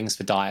other things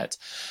for diet.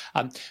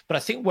 But I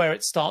think where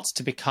it starts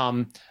to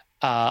become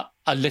a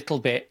little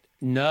bit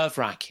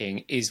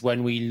nerve-wracking is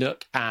when we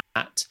look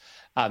at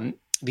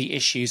the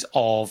issues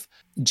of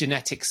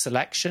genetic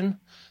selection.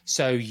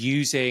 So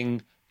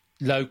using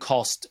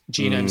low-cost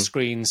genome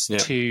screens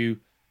to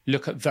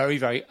look at very,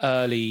 very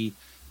early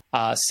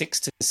 6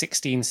 to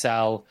 16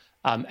 cell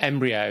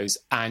embryos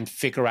and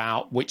figure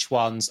out which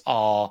ones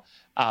are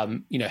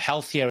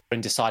healthier,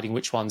 and deciding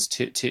which ones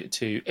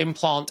to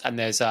implant. And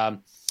there's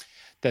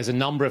a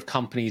number of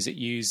companies that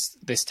use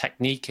this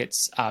technique.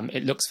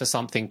 It looks for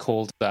something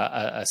called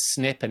a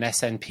SNP, an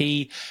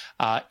SNP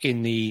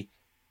in the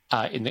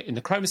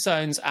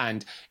chromosomes,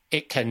 and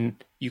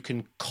you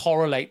can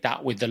correlate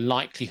that with the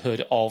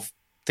likelihood of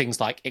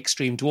things like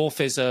extreme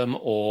dwarfism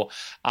or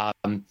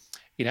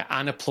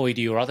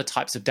aneuploidy or other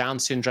types of Down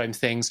syndrome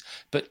things.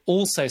 But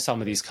also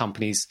some of these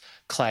companies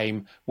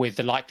claim with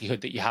the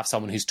likelihood that you have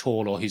someone who's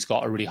tall or who's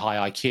got a really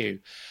high IQ.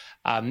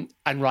 And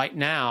right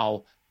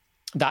now,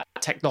 that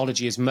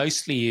technology is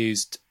mostly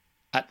used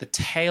at the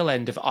tail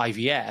end of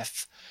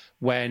IVF,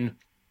 when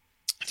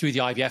through the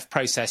IVF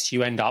process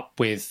you end up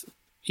with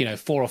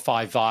 4 or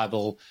 5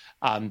 viable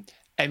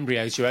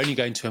embryos. You're only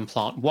going to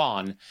implant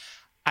one,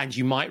 and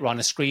you might run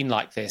a screen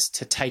like this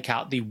to take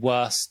out the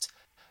worst,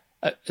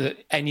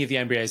 any of the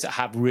embryos that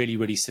have really,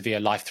 really severe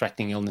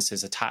life-threatening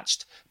illnesses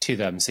attached to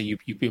them. So you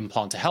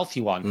implant a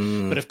healthy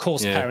one. But of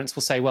course, parents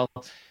will say, well,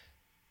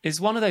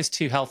 is one of those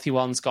 2 healthy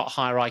ones got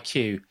higher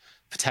IQ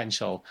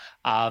potential?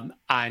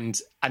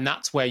 And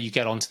that's where you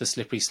get onto the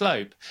slippery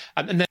slope.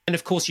 And then,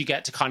 of course, you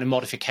get to kind of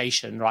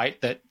modification,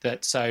 right?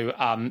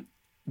 So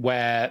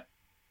where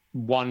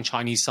one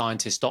Chinese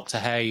scientist, Dr.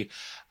 He,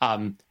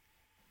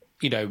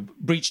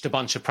 breached a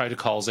bunch of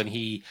protocols, and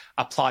he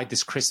applied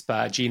this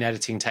CRISPR gene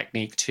editing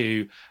technique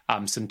to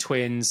some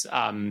twins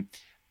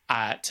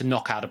to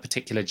knock out a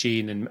particular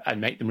gene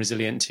and make them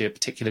resilient to a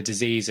particular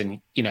disease.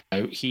 And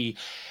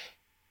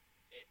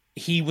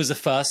he was the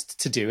first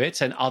to do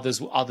it, and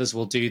others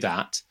will do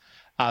that.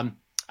 And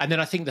then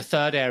I think the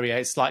third area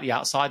is slightly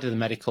outside of the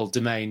medical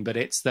domain, but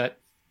it's that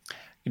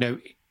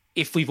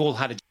if we've all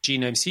had a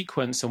genome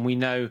sequence and we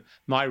know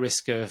my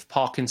risk of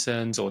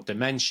Parkinson's or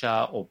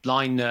dementia or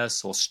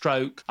blindness or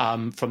stroke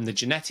from the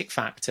genetic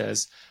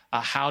factors,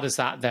 how does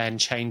that then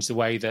change the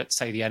way that,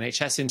 say, the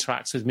NHS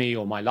interacts with me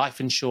or my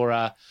life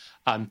insurer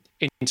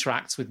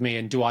interacts with me?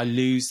 And do I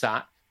lose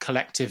that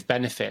collective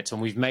benefit?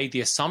 And we've made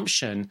the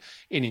assumption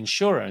in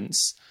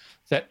insurance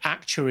that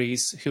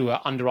actuaries who are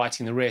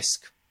underwriting the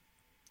risk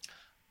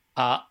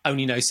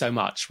only know so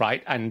much,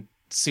 right? And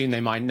soon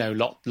they might know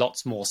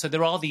lots more. So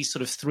there are these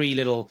sort of 3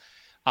 little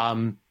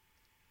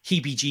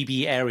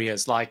heebie-jeebie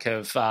areas, like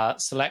of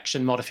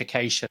selection,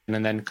 modification,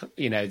 and then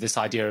this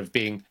idea of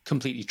being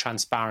completely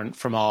transparent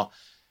from our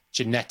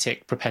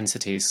genetic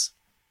propensities.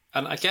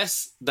 And I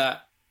guess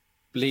that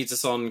leads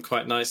us on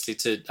quite nicely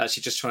to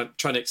actually just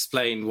trying to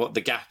explain what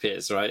the gap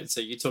is, right?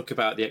 So you talk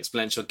about the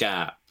exponential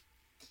gap.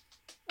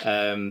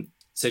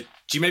 So do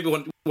you maybe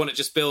want to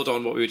just build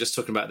on what we were just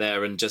talking about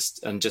there and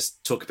just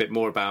talk a bit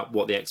more about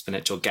what the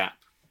exponential gap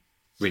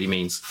really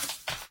means?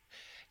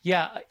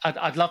 Yeah,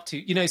 I'd love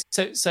to.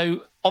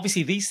 So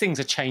obviously these things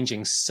are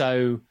changing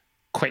so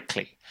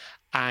quickly,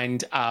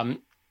 and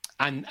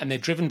they're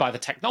driven by the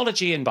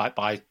technology and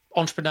by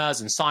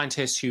entrepreneurs and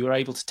scientists who are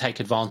able to take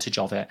advantage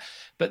of it.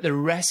 But the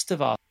rest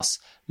of us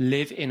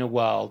live in a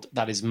world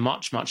that is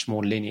much, much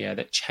more linear,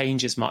 that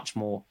changes much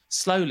more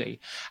slowly,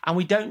 and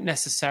we don't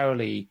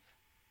necessarily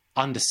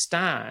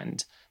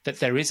understand that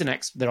there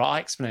are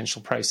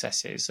exponential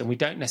processes, and we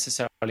don't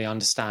necessarily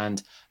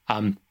understand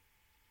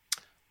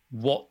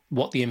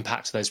what the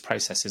impact of those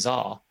processes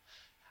are.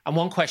 And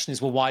one question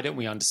is, well, why don't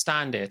we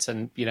understand it?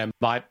 And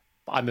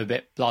I'm a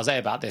bit blasé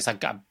about this. I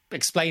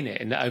explain it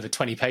in over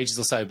 20 pages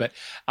or so, but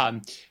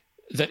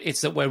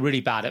that we're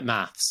really bad at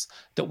maths,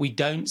 that we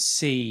don't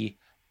see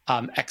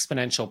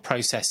exponential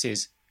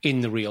processes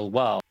in the real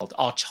world.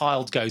 Our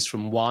child goes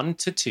from 1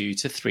 to 2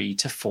 to 3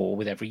 to 4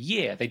 with every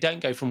year. They don't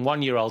go from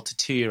 1-year-old to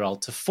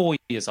 2-year-old to 4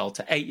 years old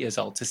to 8 years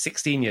old to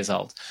 16 years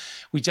old.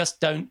 We just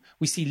don't.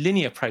 We see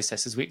linear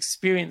processes. We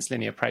experience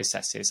linear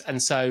processes.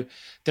 And so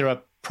there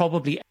are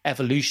probably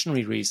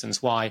evolutionary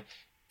reasons why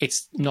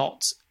it's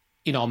not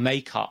in our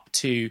makeup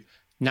to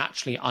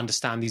naturally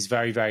understand these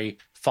very, very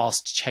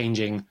fast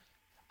changing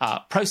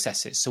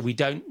processes. So we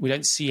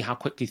don't see how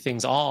quickly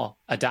things are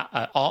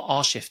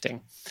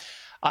shifting.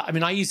 I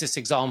mean, I use this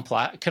example.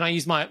 Can I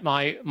use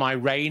my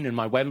rain and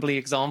my Wembley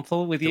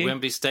example with you? The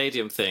Wembley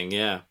Stadium thing,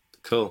 yeah.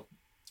 Cool.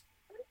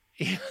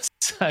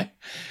 So,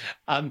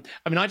 I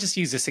mean, I just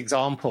use this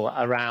example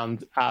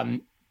around,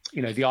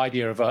 the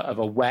idea of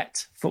a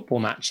wet football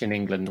match in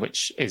England,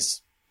 which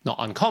is not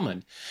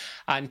uncommon.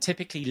 And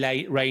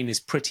typically rain is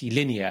pretty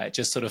linear. It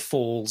just sort of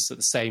falls at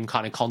the same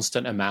kind of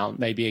constant amount,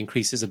 maybe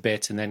increases a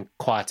bit and then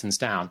quietens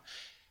down.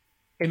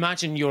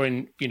 Imagine you're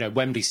in,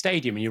 Wembley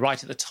Stadium and you're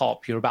right at the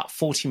top. You're about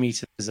 40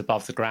 meters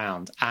above the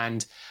ground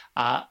and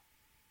a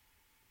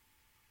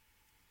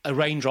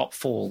raindrop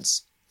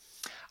falls.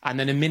 And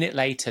then a minute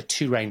later,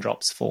 2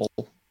 raindrops fall.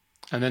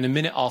 And then a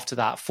minute after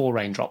that, 4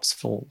 raindrops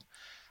fall.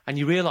 And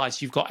you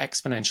realize you've got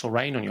exponential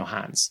rain on your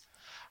hands.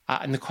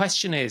 And the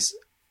question is,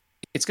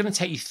 it's going to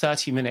take you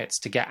 30 minutes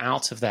to get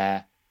out of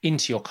there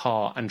into your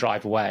car and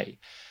drive away.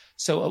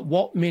 So at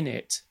what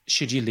minute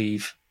should you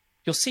leave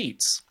your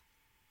seats?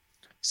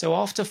 So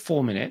after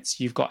 4 minutes,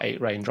 you've got 8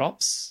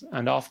 raindrops.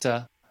 And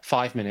after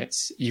 5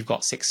 minutes, you've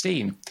got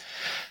 16.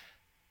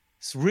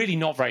 It's really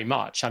not very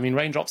much. I mean,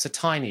 raindrops are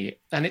tiny.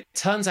 And it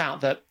turns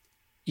out that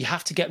you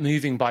have to get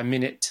moving by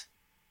minute,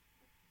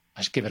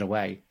 I should give it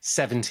away,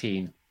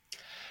 17.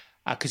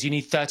 Because you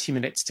need 30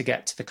 minutes to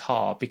get to the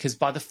car. Because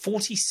by the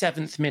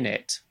 47th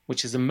minute,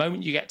 which is the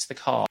moment you get to the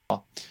car,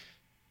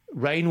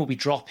 rain will be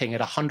dropping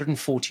at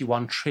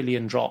 141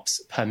 trillion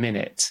drops per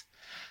minute.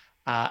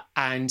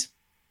 And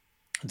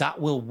that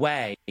will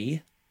weigh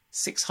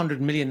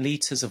 600 million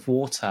litres of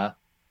water,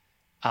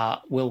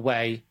 will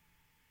weigh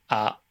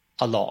a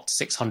lot,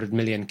 600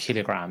 million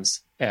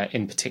kilograms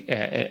in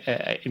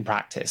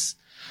practice.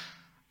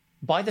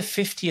 By the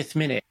 50th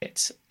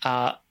minute,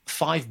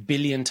 5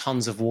 billion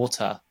tons of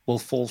water will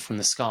fall from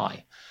the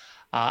sky.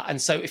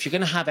 And so if you're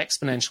going to have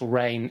exponential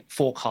rain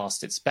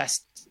forecast, it's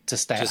best to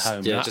stay at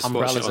home.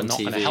 Umbrellas are not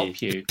going to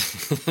help you.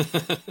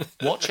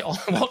 Watch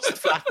the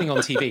flattening on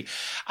TV.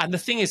 And the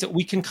thing is that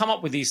we can come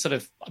up with these sort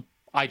of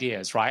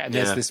ideas, right? And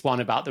there's this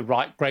one about the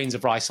grains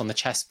of rice on the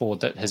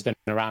chessboard that has been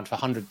around for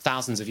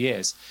thousands of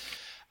years.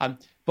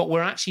 But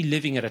we're actually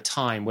living at a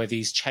time where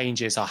these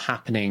changes are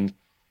happening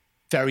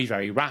very,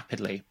 very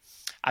rapidly.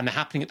 And they're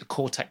happening at the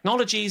core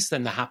technologies,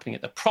 then they're happening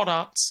at the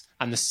products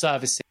and the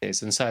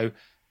services. And so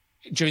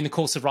during the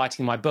course of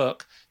writing my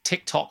book,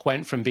 TikTok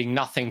went from being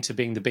nothing to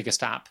being the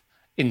biggest app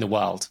in the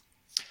world.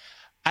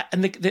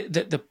 And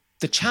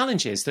the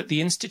challenge is that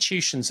the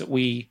institutions that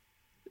we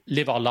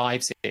live our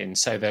lives in,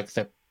 so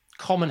the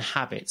common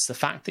habits, the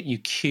fact that you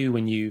queue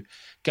when you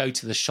go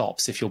to the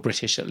shops, if you're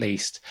British at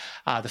least,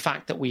 the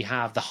fact that we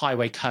have the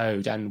highway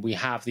code and we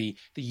have the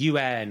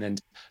UN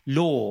and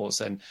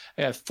laws and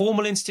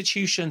formal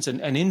institutions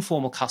and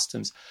informal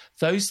customs,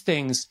 those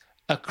things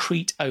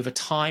accrete over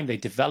time, they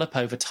develop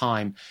over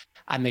time,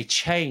 and they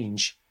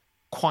change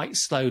quite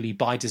slowly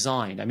by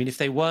design. I mean, if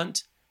they were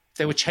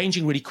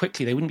changing really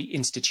quickly, they wouldn't be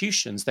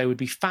institutions, they would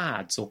be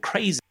fads or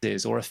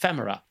crazes or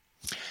ephemera.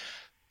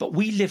 But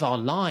we live our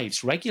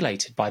lives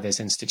regulated by those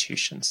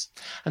institutions.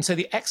 And so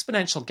the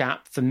exponential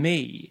gap for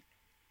me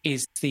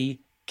is the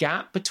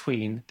gap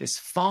between this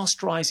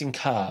fast rising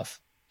curve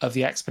of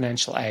the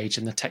exponential age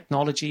and the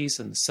technologies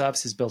and the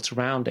services built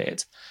around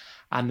it,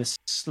 and the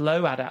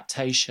slow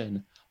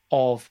adaptation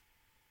of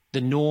the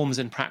norms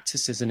and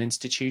practices and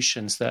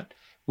institutions that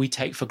we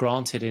take for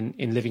granted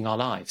in living our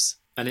lives.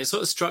 And it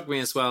sort of struck me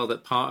as well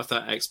that part of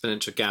that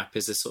exponential gap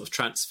is this sort of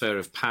transfer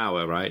of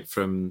power, right?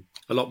 From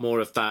a lot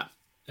more of that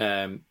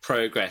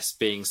progress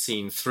being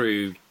seen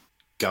through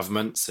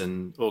governments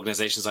and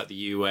organizations like the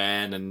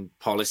UN and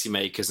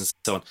policymakers and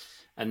so on.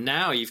 And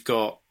now you've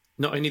got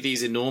not only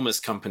these enormous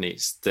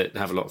companies that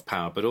have a lot of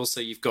power, but also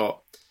you've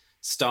got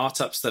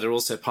startups that are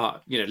also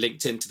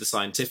linked into the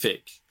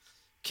scientific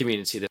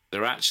community that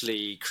are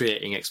actually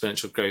creating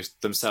exponential growth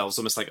themselves,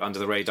 almost like under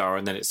the radar,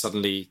 and then it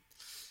suddenly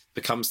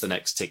becomes the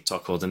next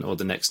TikTok or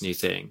the next new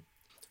thing.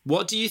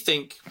 What do you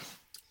think?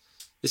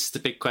 This is the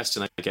big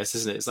question, I guess,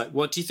 isn't it? It's like,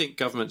 what do you think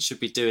governments should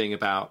be doing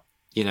about,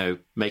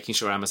 making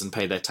sure Amazon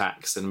pay their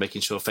tax and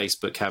making sure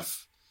Facebook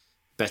have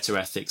better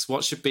ethics?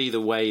 What should be the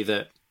way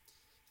that,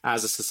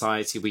 as a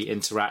society, we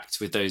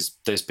interact with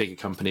those bigger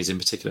companies in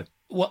particular?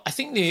 Well, I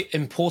think the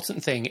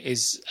important thing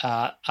is,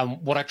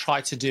 what I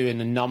try to do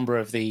in a number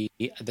of the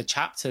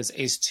chapters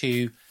is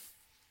to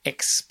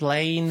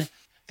explain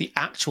the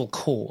actual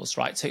cause,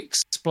 right? So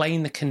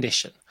explain the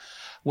condition.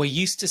 We're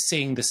used to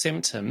seeing the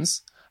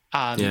symptoms,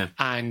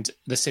 and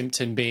the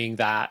symptom being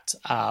that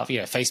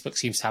Facebook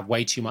seems to have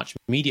way too much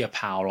media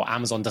power, or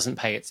Amazon doesn't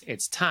pay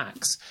its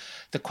tax.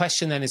 The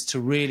question then is to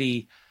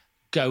really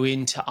go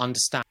in to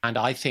understand,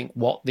 I think,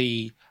 what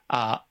the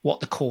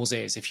cause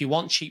is. If you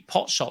want cheap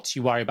pot shots,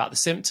 you worry about the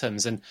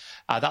symptoms, and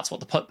that's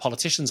what the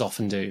politicians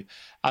often do.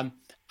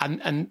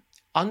 And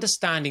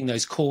understanding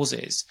those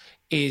causes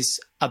is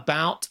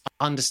about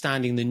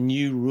understanding the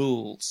new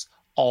rules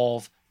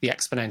of the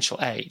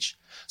exponential age.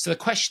 So the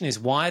question is,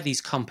 why are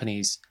these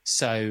companies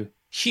so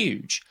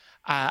huge?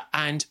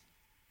 And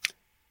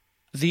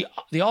the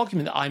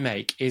argument that I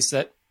make is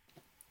that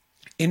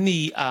in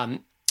the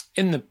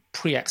in the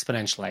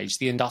pre-exponential age,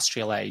 the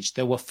industrial age,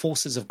 there were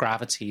forces of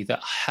gravity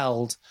that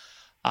held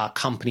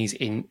companies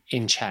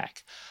in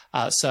check.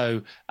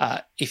 So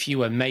if you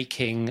were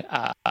making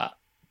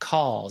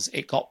cars,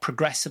 it got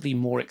progressively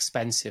more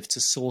expensive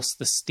to source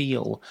the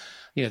steel.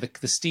 The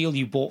steel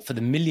you bought for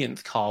the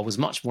millionth car was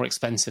much more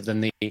expensive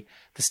than the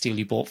steel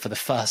you bought for the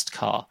first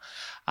car.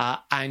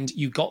 And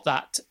you got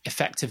that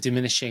effect of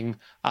diminishing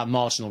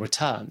marginal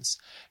returns.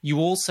 You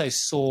also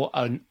saw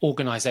an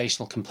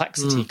organizational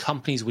complexity.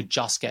 Companies would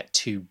just get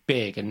too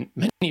big. And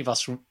many of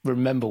us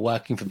remember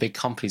working for big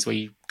companies where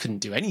you couldn't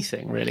do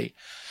anything, really.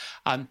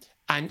 And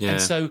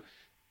so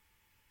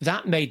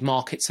that made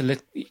markets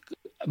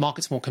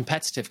more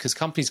competitive because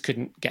companies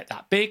couldn't get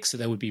that big, so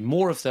there would be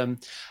more of them,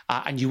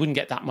 and you wouldn't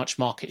get that much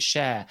market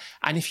share.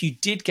 And if you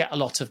did get a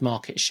lot of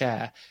market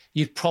share,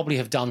 you'd probably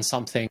have done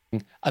something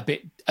a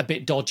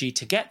bit dodgy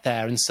to get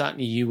there, and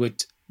certainly you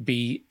would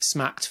be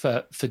smacked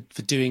for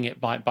doing it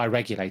by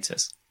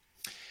regulators.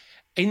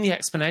 In the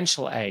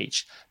exponential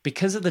age,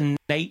 because of the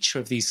nature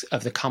of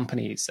the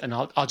companies, and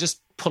I'll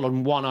just pull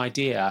on one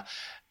idea,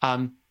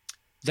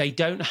 they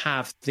don't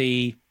have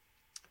the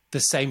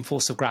same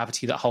force of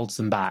gravity that holds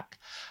them back.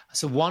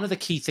 So one of the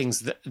key things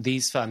that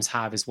these firms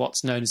have is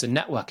what's known as a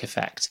network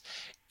effect.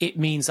 It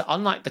means that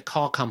unlike the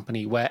car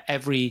company, where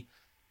every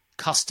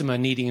customer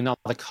needing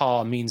another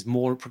car means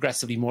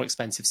progressively more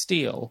expensive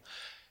steel,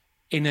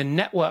 in a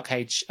network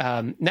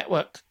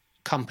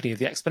company of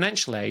the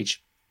exponential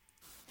age,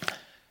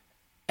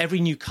 every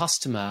new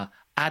customer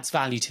adds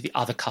value to the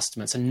other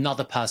customer. It's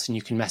another person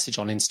you can message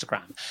on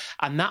Instagram.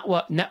 And that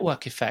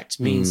network effect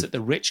means that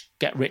the rich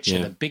get richer,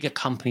 the bigger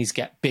companies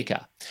get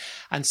bigger.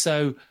 And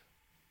so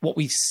what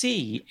we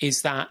see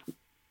is that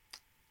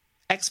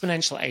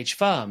exponential age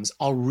firms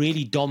are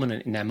really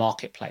dominant in their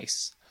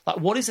marketplace. Like,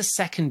 what is the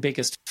second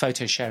biggest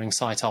photo sharing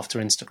site after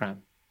Instagram?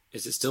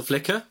 Is it still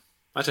Flickr?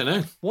 I don't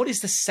know. What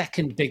is the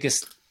second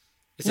biggest?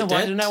 Is it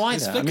dead? I don't know either.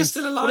 Is Flickr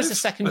still alive? What is the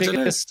second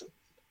biggest?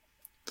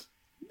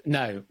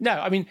 No.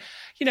 I mean,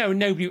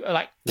 nobody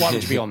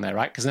wanted to be on there,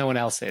 right? Because no one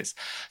else is.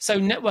 So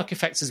network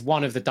effects is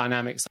one of the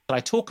dynamics that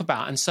I talk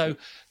about. And so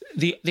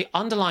the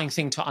underlying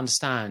thing to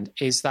understand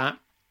is that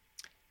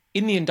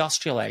in the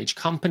industrial age,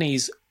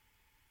 companies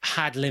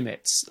had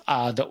limits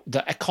that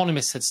the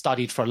economists had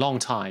studied for a long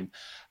time,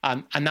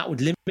 and that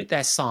would limit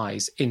their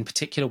size in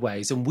particular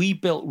ways. And we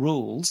built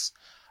rules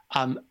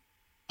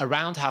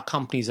around how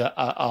companies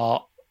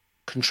are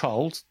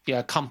controlled,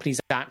 Companies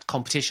Act,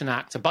 Competition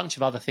Act, a bunch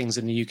of other things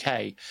in the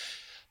UK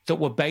that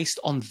were based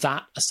on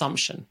that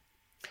assumption.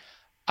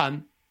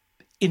 In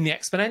the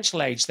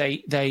exponential age,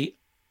 they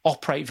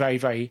operate very,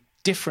 very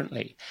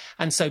differently.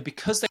 And so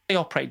because they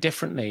operate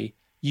differently,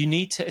 you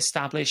need to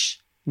establish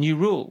new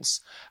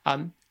rules.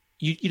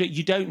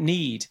 You don't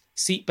need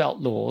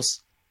seatbelt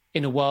laws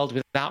in a world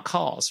without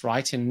cars,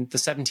 right? In the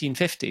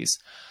 1750s,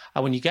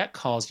 when you get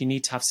cars, you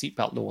need to have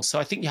seatbelt laws. So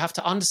I think you have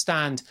to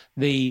understand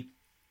the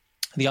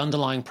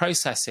underlying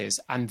processes,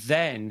 and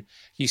then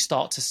you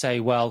start to say,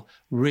 well,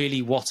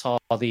 really, what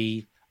are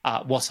the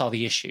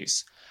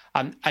issues?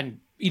 And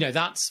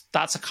that's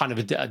a kind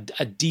of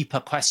a deeper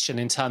question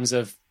in terms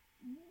of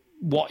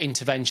what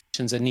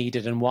interventions are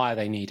needed and why are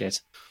they needed.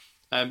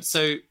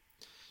 So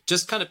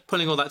just kind of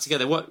pulling all that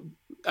together, what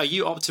are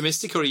you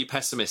optimistic or are you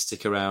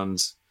pessimistic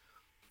around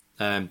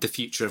the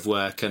future of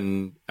work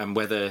and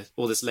whether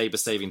all this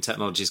labour-saving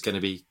technology is going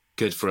to be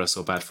good for us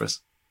or bad for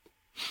us?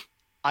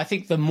 I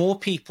think the more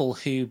people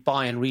who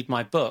buy and read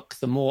my book,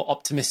 the more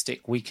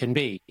optimistic we can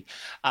be,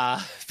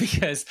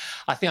 because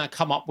I think I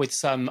come up with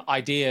some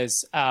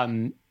ideas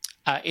in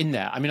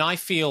there. I mean, I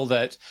feel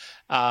that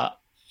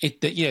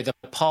the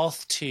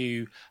path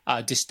to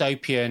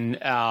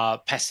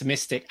dystopian,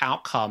 pessimistic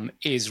outcome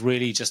is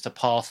really just a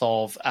path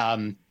of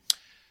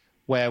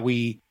where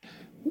we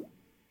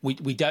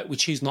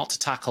choose not to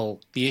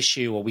tackle the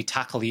issue, or we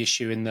tackle the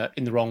issue in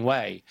the wrong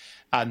way.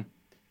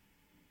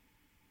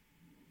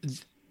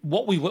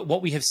 What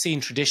we have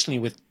seen traditionally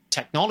with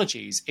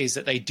technologies is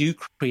that they do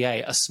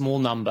create a small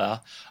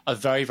number of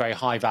very, very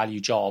high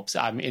value jobs.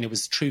 And it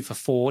was true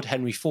for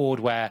Henry Ford,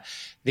 where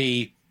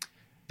the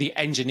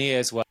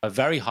engineers were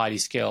very highly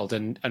skilled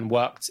and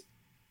worked,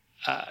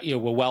 were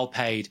well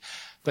paid,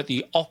 but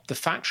the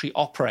factory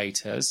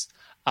operators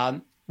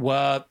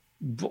were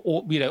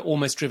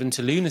almost driven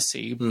to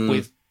lunacy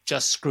with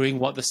just screwing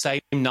the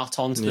same nut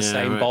onto the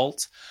same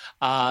bolt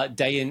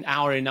day in,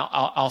 hour in,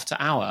 after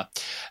hour.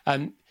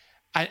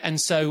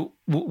 And so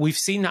we've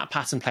seen that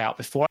pattern play out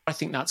before. I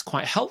think that's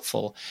quite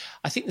helpful.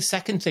 I think the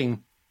second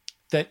thing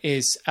that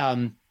is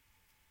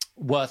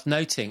worth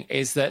noting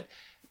is that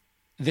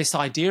this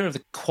idea of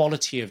the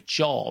quality of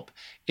job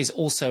is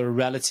also a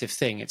relative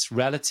thing. It's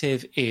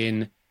relative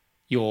in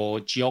your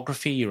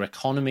geography, your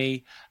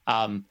economy.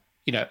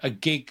 A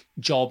gig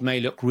job may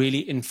look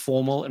really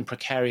informal and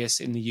precarious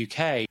in the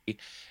UK.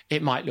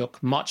 It might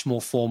look much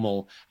more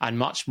formal and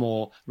much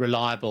more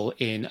reliable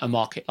in a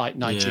market like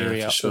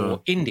Nigeria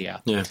or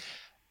India. Yeah.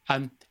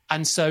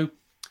 And so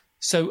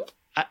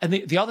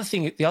the other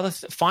thing,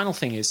 final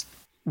thing is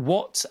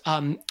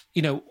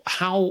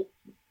how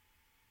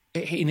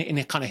in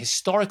a kind of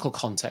historical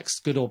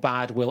context, good or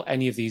bad, will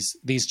any of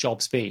these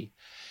jobs be?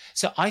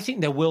 So I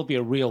think there will be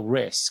a real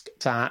risk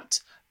that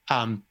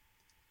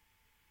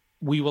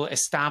we will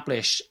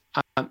establish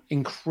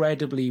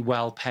incredibly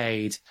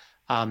well-paid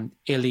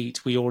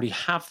elite. We already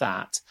have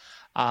that,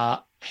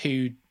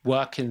 who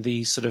work in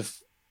the sort of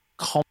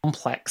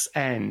complex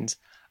end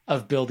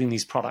of building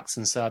these products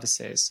and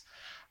services,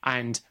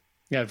 and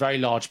a very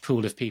large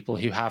pool of people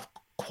who have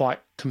quite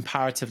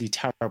comparatively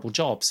terrible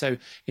jobs. So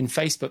in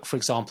Facebook, for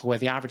example, where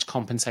the average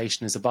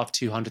compensation is above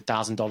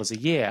 $200,000 a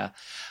year,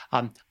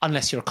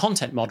 unless you're a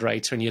content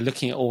moderator and you're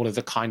looking at all of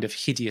the kind of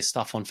hideous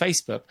stuff on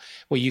Facebook,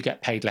 where you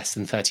get paid less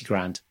than 30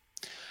 grand.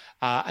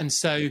 And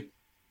so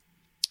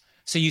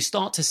you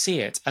start to see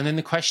it. And then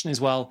the question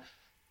is, well,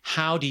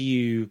 how do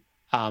you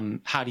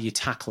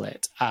tackle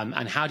it?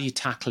 And how do you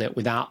tackle it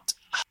without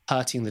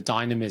hurting the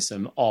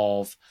dynamism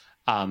of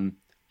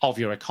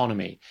your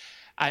economy?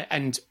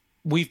 And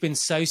we've been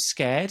so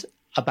scared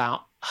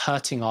about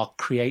hurting our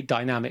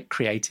dynamic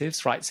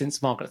creatives, right, since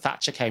Margaret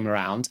Thatcher came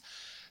around,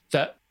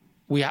 that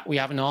we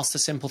haven't asked the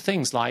simple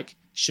things like,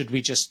 should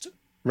we just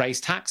raise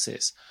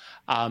taxes?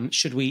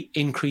 Should we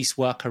increase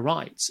worker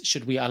rights?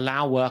 Should we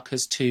allow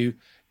workers to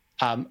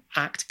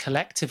act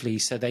collectively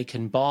so they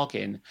can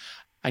bargain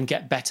and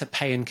get better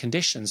pay and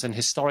conditions? And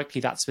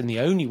historically, that's been the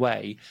only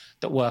way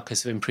that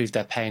workers have improved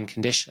their pay and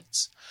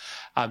conditions.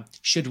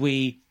 Should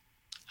we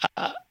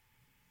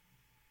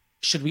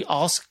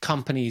ask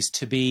companies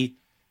to be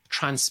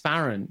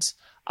transparent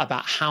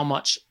about how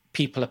much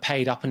people are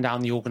paid up and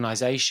down the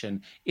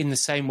organization, in the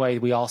same way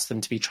we ask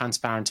them to be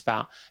transparent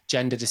about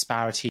gender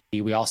disparity,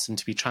 we ask them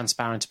to be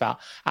transparent about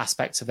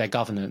aspects of their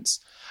governance?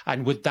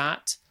 And would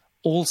that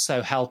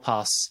also help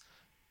us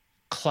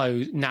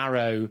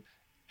narrow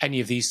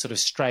any of these sort of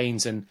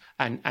strains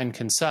and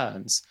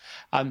concerns?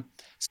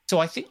 So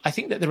I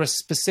think that there are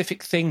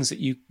specific things that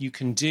you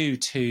can do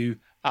to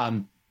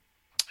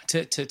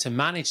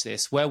manage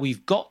this. Where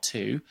we've got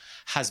to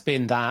has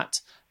been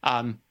that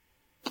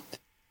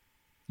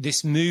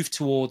this move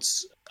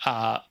towards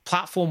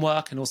platform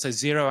work and also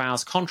 0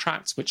 hours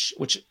contracts, which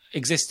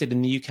existed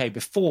in the UK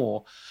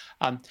before,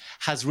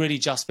 has really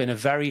just been a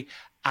very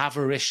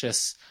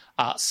avaricious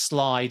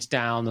slide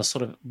down the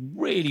sort of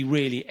really,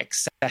 really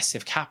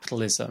excessive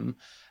capitalism.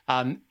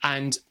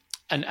 And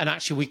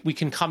actually we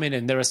can come in,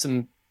 and there are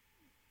some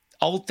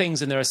old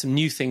things and there are some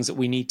new things that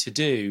we need to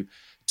do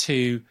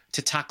to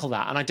tackle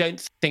that. And I don't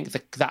think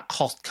that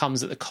cost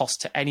comes at the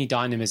cost to any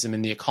dynamism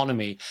in the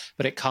economy,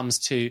 but it comes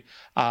to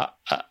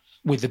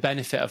with the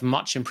benefit of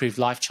much improved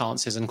life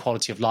chances and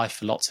quality of life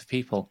for lots of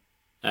people.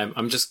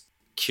 I'm just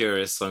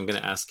curious, so I'm going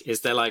to ask,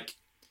 is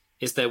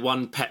there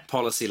one pet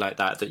policy like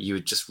that you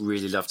would just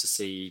really love to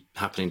see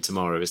happening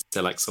tomorrow? Is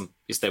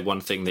there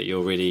one thing that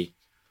you're really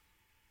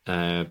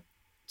sort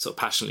of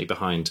passionately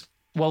behind?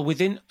 Well,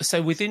 within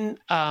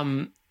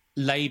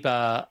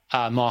labour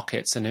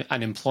markets and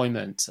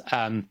employment,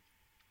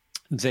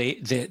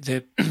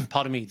 the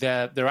pardon me,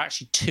 there are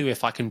actually two,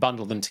 if I can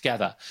bundle them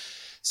together.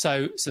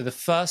 So the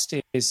first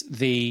is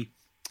the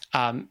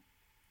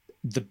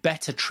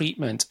better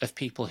treatment of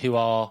people who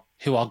are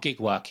gig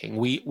working.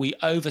 We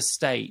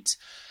overstate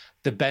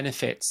the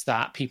benefits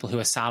that people who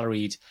are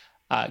salaried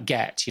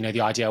get.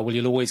 The idea, well,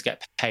 you'll always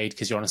get paid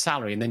because you're on a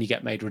salary, and then you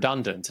get made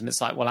redundant. And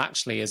it's like, well,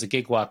 actually, as a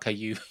gig worker,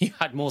 you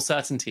had more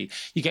certainty.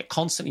 You get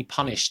constantly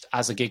punished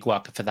as a gig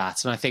worker for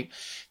that. And I think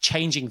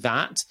changing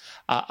that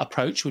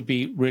approach would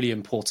be really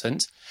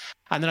important.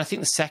 And then I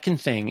think the second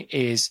thing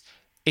is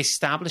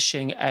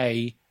establishing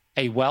a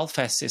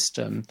welfare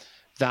system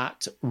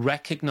that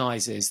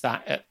recognizes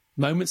that at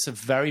moments of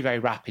very, very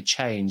rapid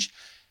change,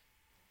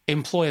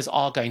 employers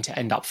are going to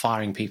end up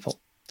firing people,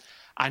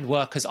 and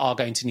workers are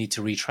going to need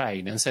to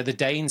retrain. And so the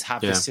Danes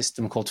have this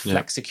system called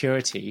flex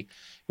security,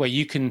 where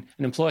an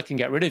employer can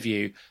get rid of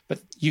you, but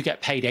you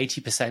get paid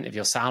 80% of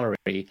your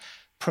salary,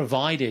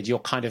 provided you're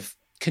kind of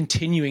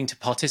continuing to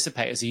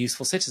participate as a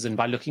useful citizen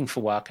by looking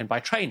for work and by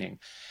training.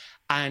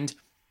 And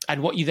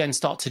what you then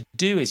start to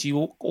do is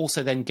you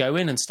also then go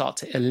in and start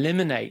to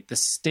eliminate the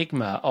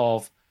stigma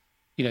of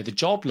the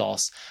job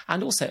loss,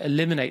 and also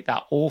eliminate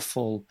that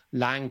awful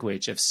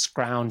language of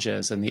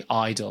scroungers and the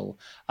idle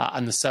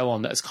and the so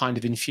on that has kind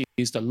of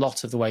infused a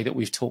lot of the way that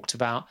we've talked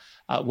about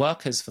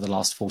workers for the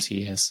last 40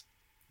 years.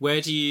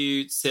 Where do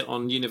you sit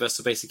on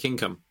universal basic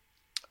income?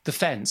 The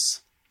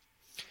fence.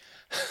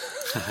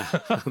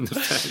 On the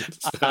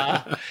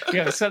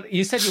fence. So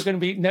you said there were going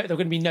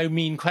to be no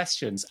mean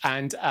questions,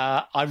 and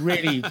I've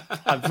really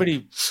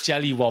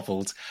jelly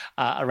wobbled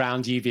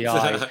around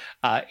UBI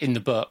in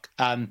the book.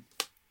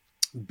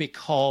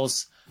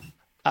 Because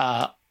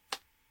I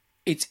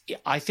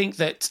think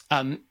that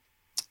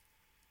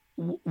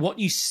what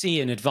you see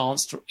in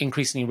advanced,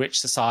 increasingly rich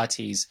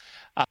societies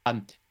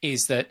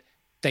is that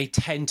they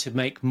tend to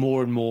make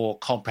more and more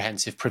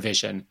comprehensive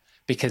provision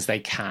because they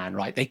can,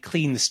 right? They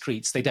clean the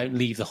streets. They don't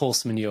leave the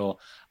horse manure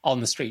on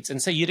the streets.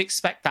 And so you'd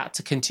expect that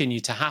to continue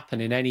to happen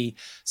in any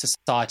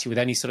society with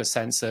any sort of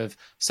sense of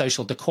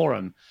social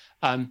decorum.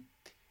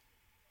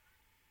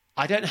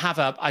 I don't have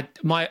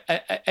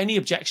any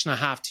objection I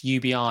have to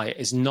UBI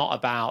is not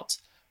about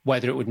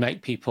whether it would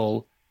make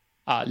people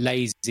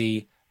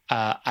lazy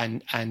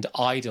and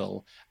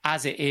idle.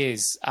 As it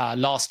is,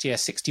 last year,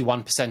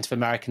 61% of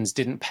Americans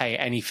didn't pay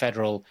any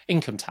federal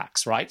income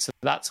tax, right? So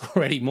that's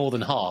already more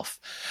than half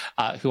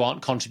who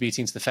aren't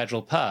contributing to the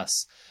federal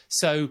purse.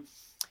 So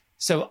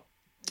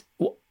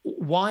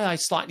why I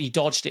slightly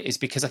dodged it is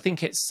because I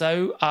think it's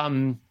so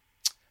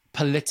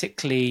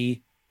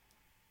politically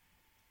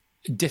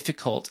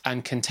difficult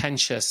and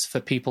contentious for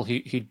people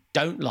who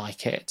don't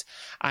like it,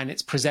 and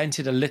it's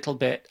presented a little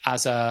bit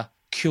as a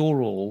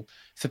cure-all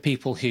for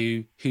people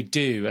who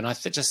do, and I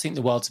just think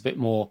the world's a bit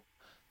more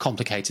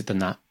complicated than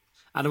that.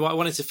 And what I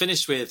wanted to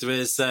finish with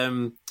was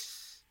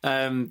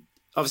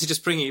obviously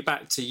just bringing it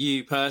back to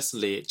you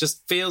personally. It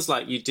just feels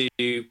like you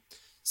do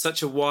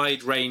such a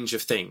wide range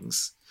of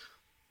things,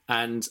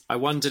 and I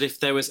wondered if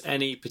there was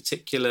any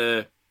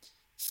particular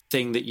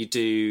thing that you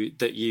do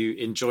that you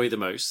enjoy the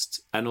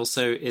most, and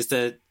also is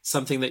there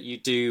something that you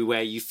do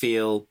where you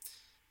feel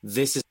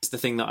this is the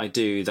thing that I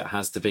do that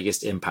has the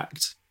biggest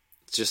impact,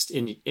 just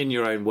in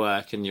your own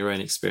work and your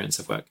own experience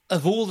of work?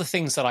 Of all the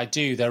things that I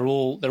do, they're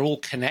all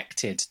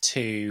connected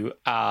to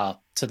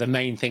the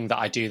main thing that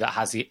I do that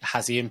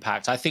has the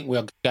impact. I think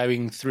we're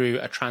going through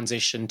a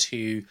transition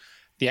to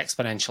the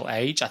exponential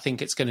age. I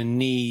think it's going to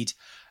need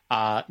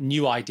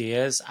new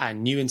ideas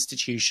and new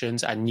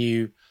institutions and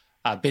new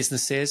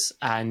businesses,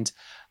 and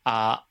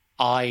what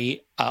I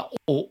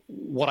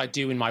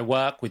do in my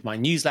work with my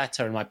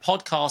newsletter and my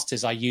podcast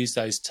is I use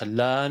those to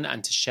learn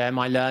and to share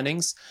my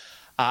learnings,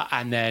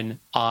 and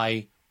then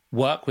I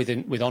work with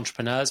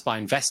entrepreneurs by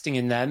investing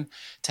in them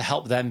to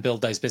help them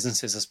build those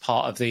businesses as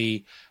part of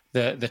the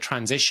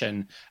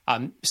transition.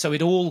 So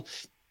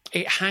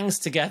it hangs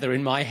together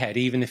in my head,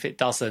 even if it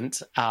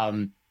doesn't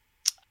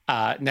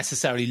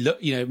necessarily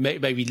look,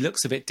 maybe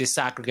looks a bit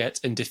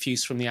disaggregate and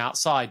diffuse from the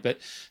outside, but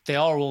they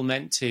are all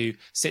meant to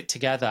sit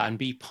together and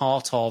be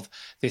part of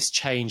this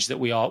change that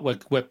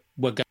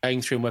we're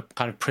going through and we're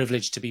kind of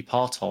privileged to be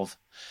part of.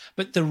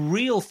 But the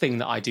real thing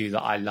that I do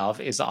that I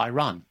love is that I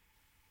run.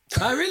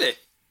 Oh, really?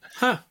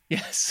 Huh.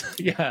 Yes.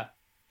 Yeah.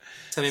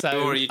 Tell me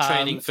more. Are you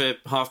training for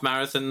half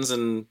marathons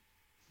and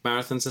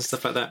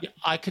stuff like that?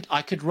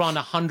 I could run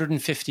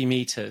 150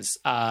 meters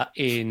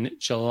in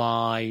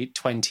July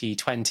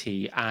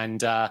 2020,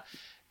 and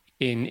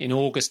in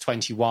August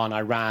 21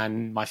 I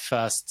ran my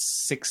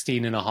first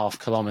 16 and a half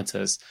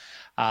kilometers.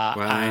 Wow,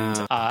 and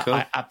cool.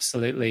 I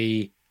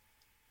absolutely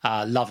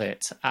love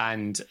it.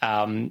 And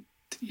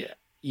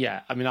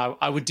yeah, I mean,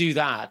 I would do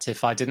that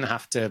if I didn't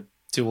have to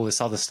do all this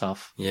other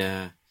stuff.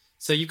 Yeah.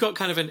 So you've got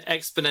kind of an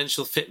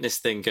exponential fitness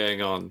thing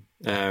going on,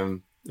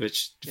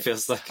 which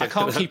feels like... I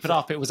can't keep it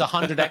up. It was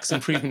 100x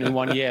improvement in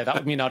 1 year. That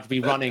would mean I'd be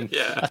running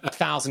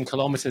 1,000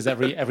 kilometers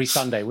every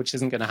Sunday, which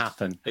isn't going to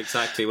happen.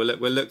 Exactly. We'll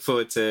look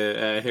forward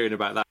to hearing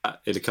about that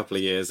in a couple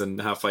of years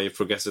and how far you've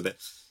progressed with it.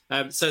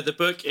 So the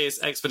book is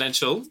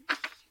Exponential.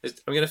 I'm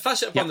going to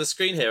flash it up on the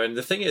screen here. And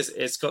the thing is,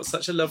 it's got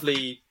such a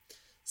lovely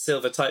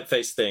silver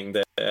typeface thing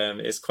that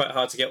it's quite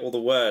hard to get all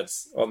the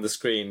words on the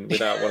screen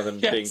without one of them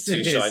being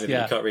too shiny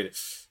that you can't read it.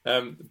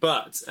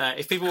 But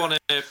if people want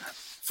to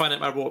find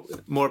out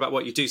more about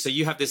what you do, so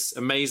you have this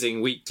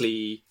amazing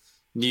weekly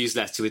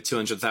newsletter with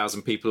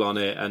 200,000 people on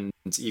it, and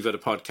you've got a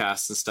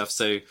podcast and stuff.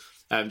 So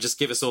just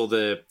give us all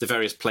the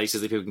various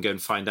places that people can go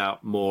and find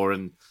out more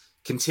and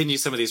continue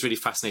some of these really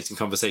fascinating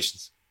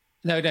conversations.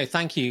 No,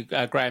 thank you,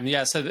 Graham.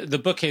 Yeah, so the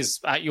book is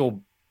at your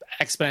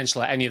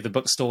Exponential at any of the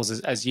bookstores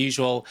as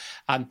usual.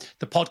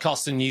 The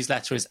podcast and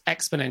newsletter is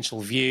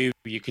Exponential View.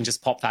 You can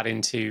just pop that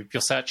into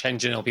your search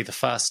engine. It'll be the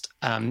first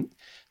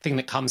thing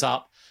that comes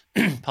up.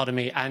 Pardon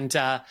me. And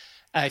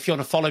if you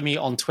want to follow me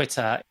on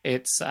Twitter,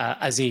 it's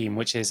Azeem,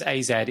 which is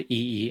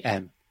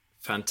Azeem.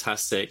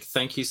 Fantastic.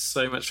 Thank you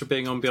so much for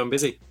being on Beyond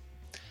Busy.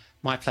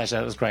 My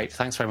pleasure. It was great.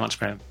 Thanks very much,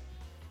 Graham.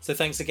 So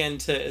thanks again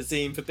to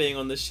Azeem for being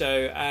on the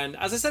show. And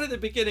as I said at the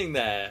beginning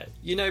there,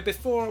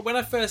 before, when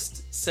I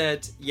first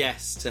said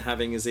yes to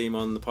having Azeem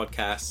on the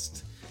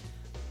podcast,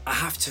 I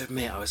have to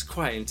admit I was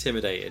quite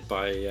intimidated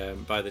by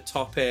the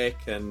topic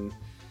and,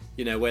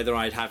 whether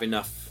I'd have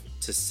enough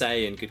to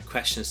say and good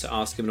questions to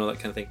ask him and all that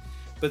kind of thing.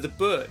 But the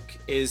book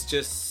is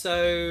just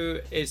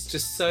so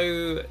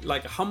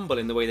like humble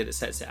in the way that it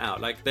sets it out.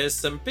 Like there's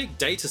some big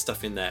data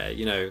stuff in there,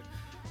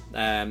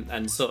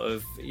 and sort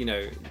of,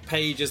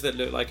 pages that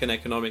look like an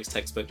economics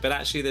textbook, but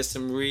actually there's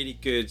some really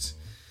good,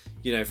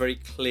 very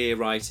clear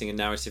writing and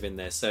narrative in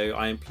there. So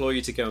I implore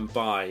you to go and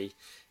buy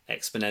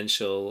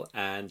Exponential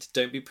and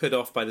don't be put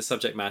off by the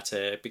subject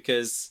matter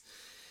because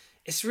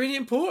it's really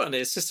important.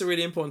 It's just a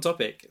really important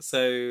topic. So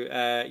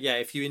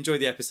if you enjoy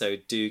the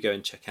episode, do go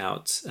and check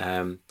out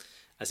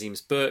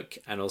Azeem's book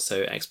and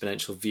also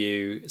Exponential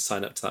View.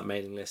 Sign up to that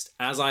mailing list,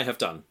 as I have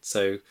done.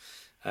 So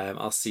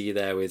I'll see you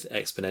there with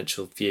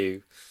Exponential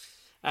View.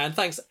 And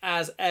thanks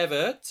as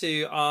ever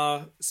to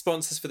our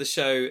sponsors for the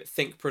show,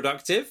 Think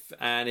Productive.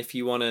 And if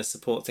you want to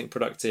support Think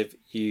Productive,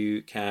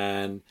 you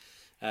can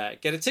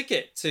get a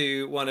ticket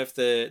to one of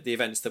the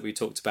events that we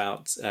talked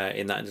about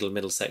in that little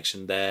middle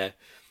section there.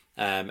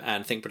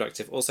 and Think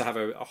Productive also have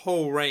a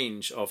whole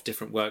range of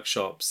different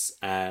workshops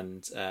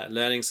and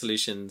learning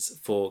solutions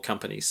for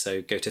companies.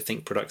 So go to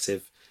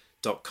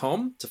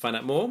thinkproductive.com to find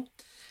out more.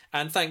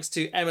 And thanks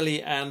to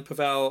Emily and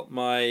Pavel,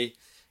 my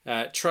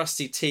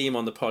trusty team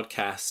on the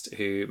podcast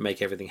who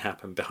make everything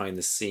happen behind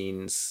the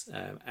scenes.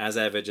 As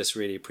ever, just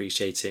really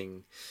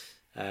appreciating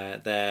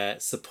their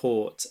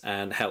support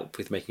and help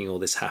with making all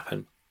this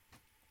happen.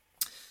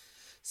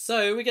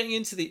 So we're getting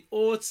into the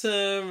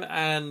autumn,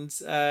 and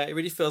it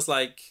really feels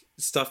like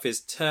stuff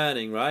is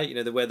turning, right? You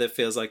know, the weather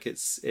feels like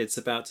it's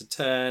about to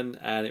turn,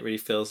 and it really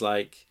feels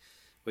like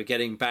we're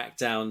getting back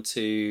down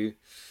to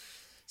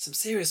some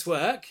serious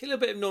work, a little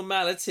bit of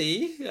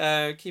normality,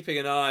 keeping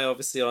an eye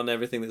obviously on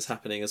everything that's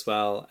happening as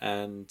well.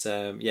 And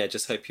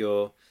just hope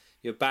you're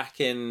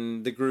back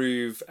in the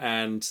groove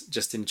and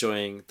just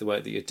enjoying the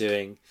work that you're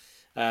doing.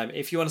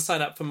 If you want to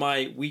sign up for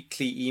my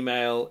weekly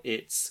email,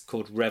 it's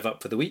called Rev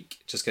Up for the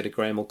Week. Just go to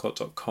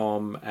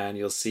grahamallcott.com and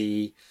you'll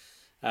see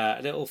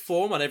a little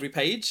form on every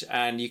page,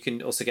 and you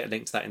can also get a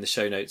link to that in the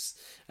show notes.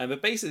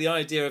 But basically the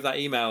idea of that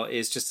email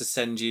is just to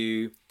send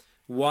you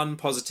one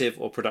positive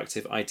or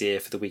productive idea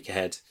for the week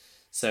ahead.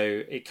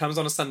 So it comes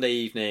on a Sunday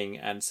evening,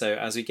 and so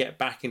as we get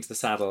back into the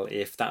saddle,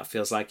 if that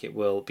feels like it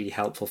will be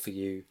helpful for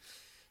you,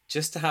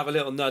 just to have a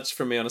little nudge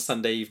from me on a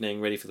Sunday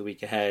evening ready for the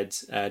week ahead,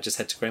 just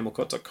head to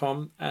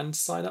grahamallcott.com and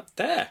sign up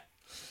there.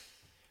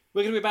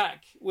 We're going to be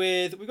back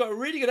we've got a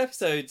really good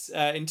episode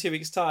in 2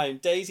 weeks' time.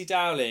 Daisy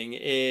Dowling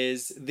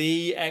is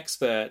the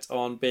expert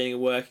on being a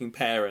working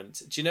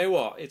parent. Do you know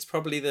what? It's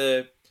probably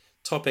the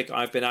topic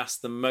I've been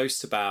asked the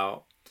most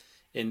about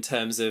in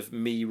terms of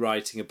me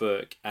writing a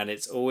book, and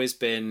it's always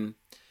been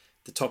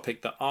the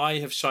topic that I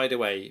have shied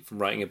away from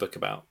writing a book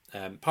about,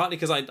 partly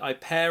because I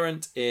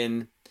parent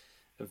in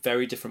a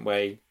very different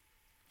way.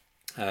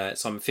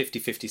 So I'm a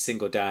 50-50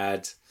 single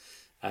dad,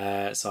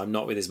 so I'm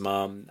not with his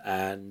mum,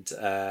 and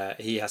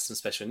he has some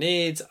special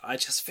needs. I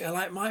just feel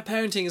like my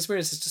parenting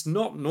experience is just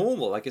not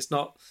normal. Like, it's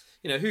not,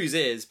 whose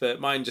is, but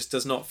mine just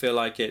does not feel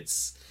like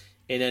it's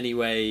in any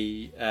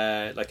way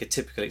like a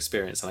typical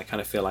experience, and I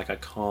kind of feel like I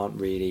can't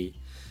really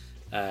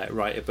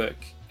write a book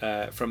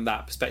from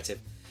that perspective.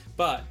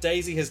 But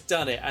Daisy has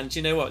done it, and do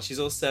you know what? She's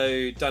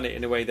also done it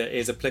in a way that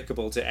is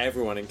applicable to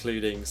everyone,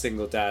 including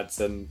single dads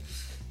and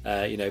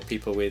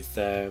people with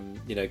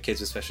kids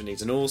with special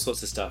needs and all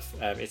sorts of stuff.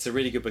 It's a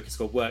really good book. It's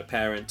called Work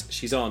Parent.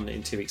 She's on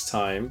in 2 weeks'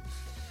 time.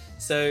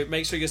 So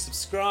make sure you're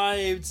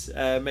subscribed.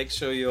 Make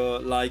sure you're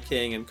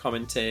liking and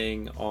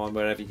commenting on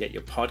wherever you get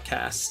your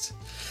podcast.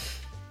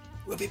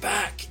 We'll be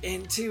back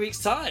in 2 weeks'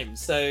 time.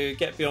 So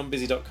get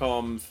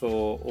beyondbusy.com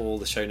for all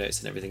the show notes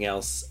and everything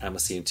else, and we'll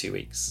see you in 2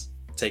 weeks.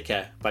 Take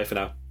care. Bye for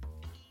now.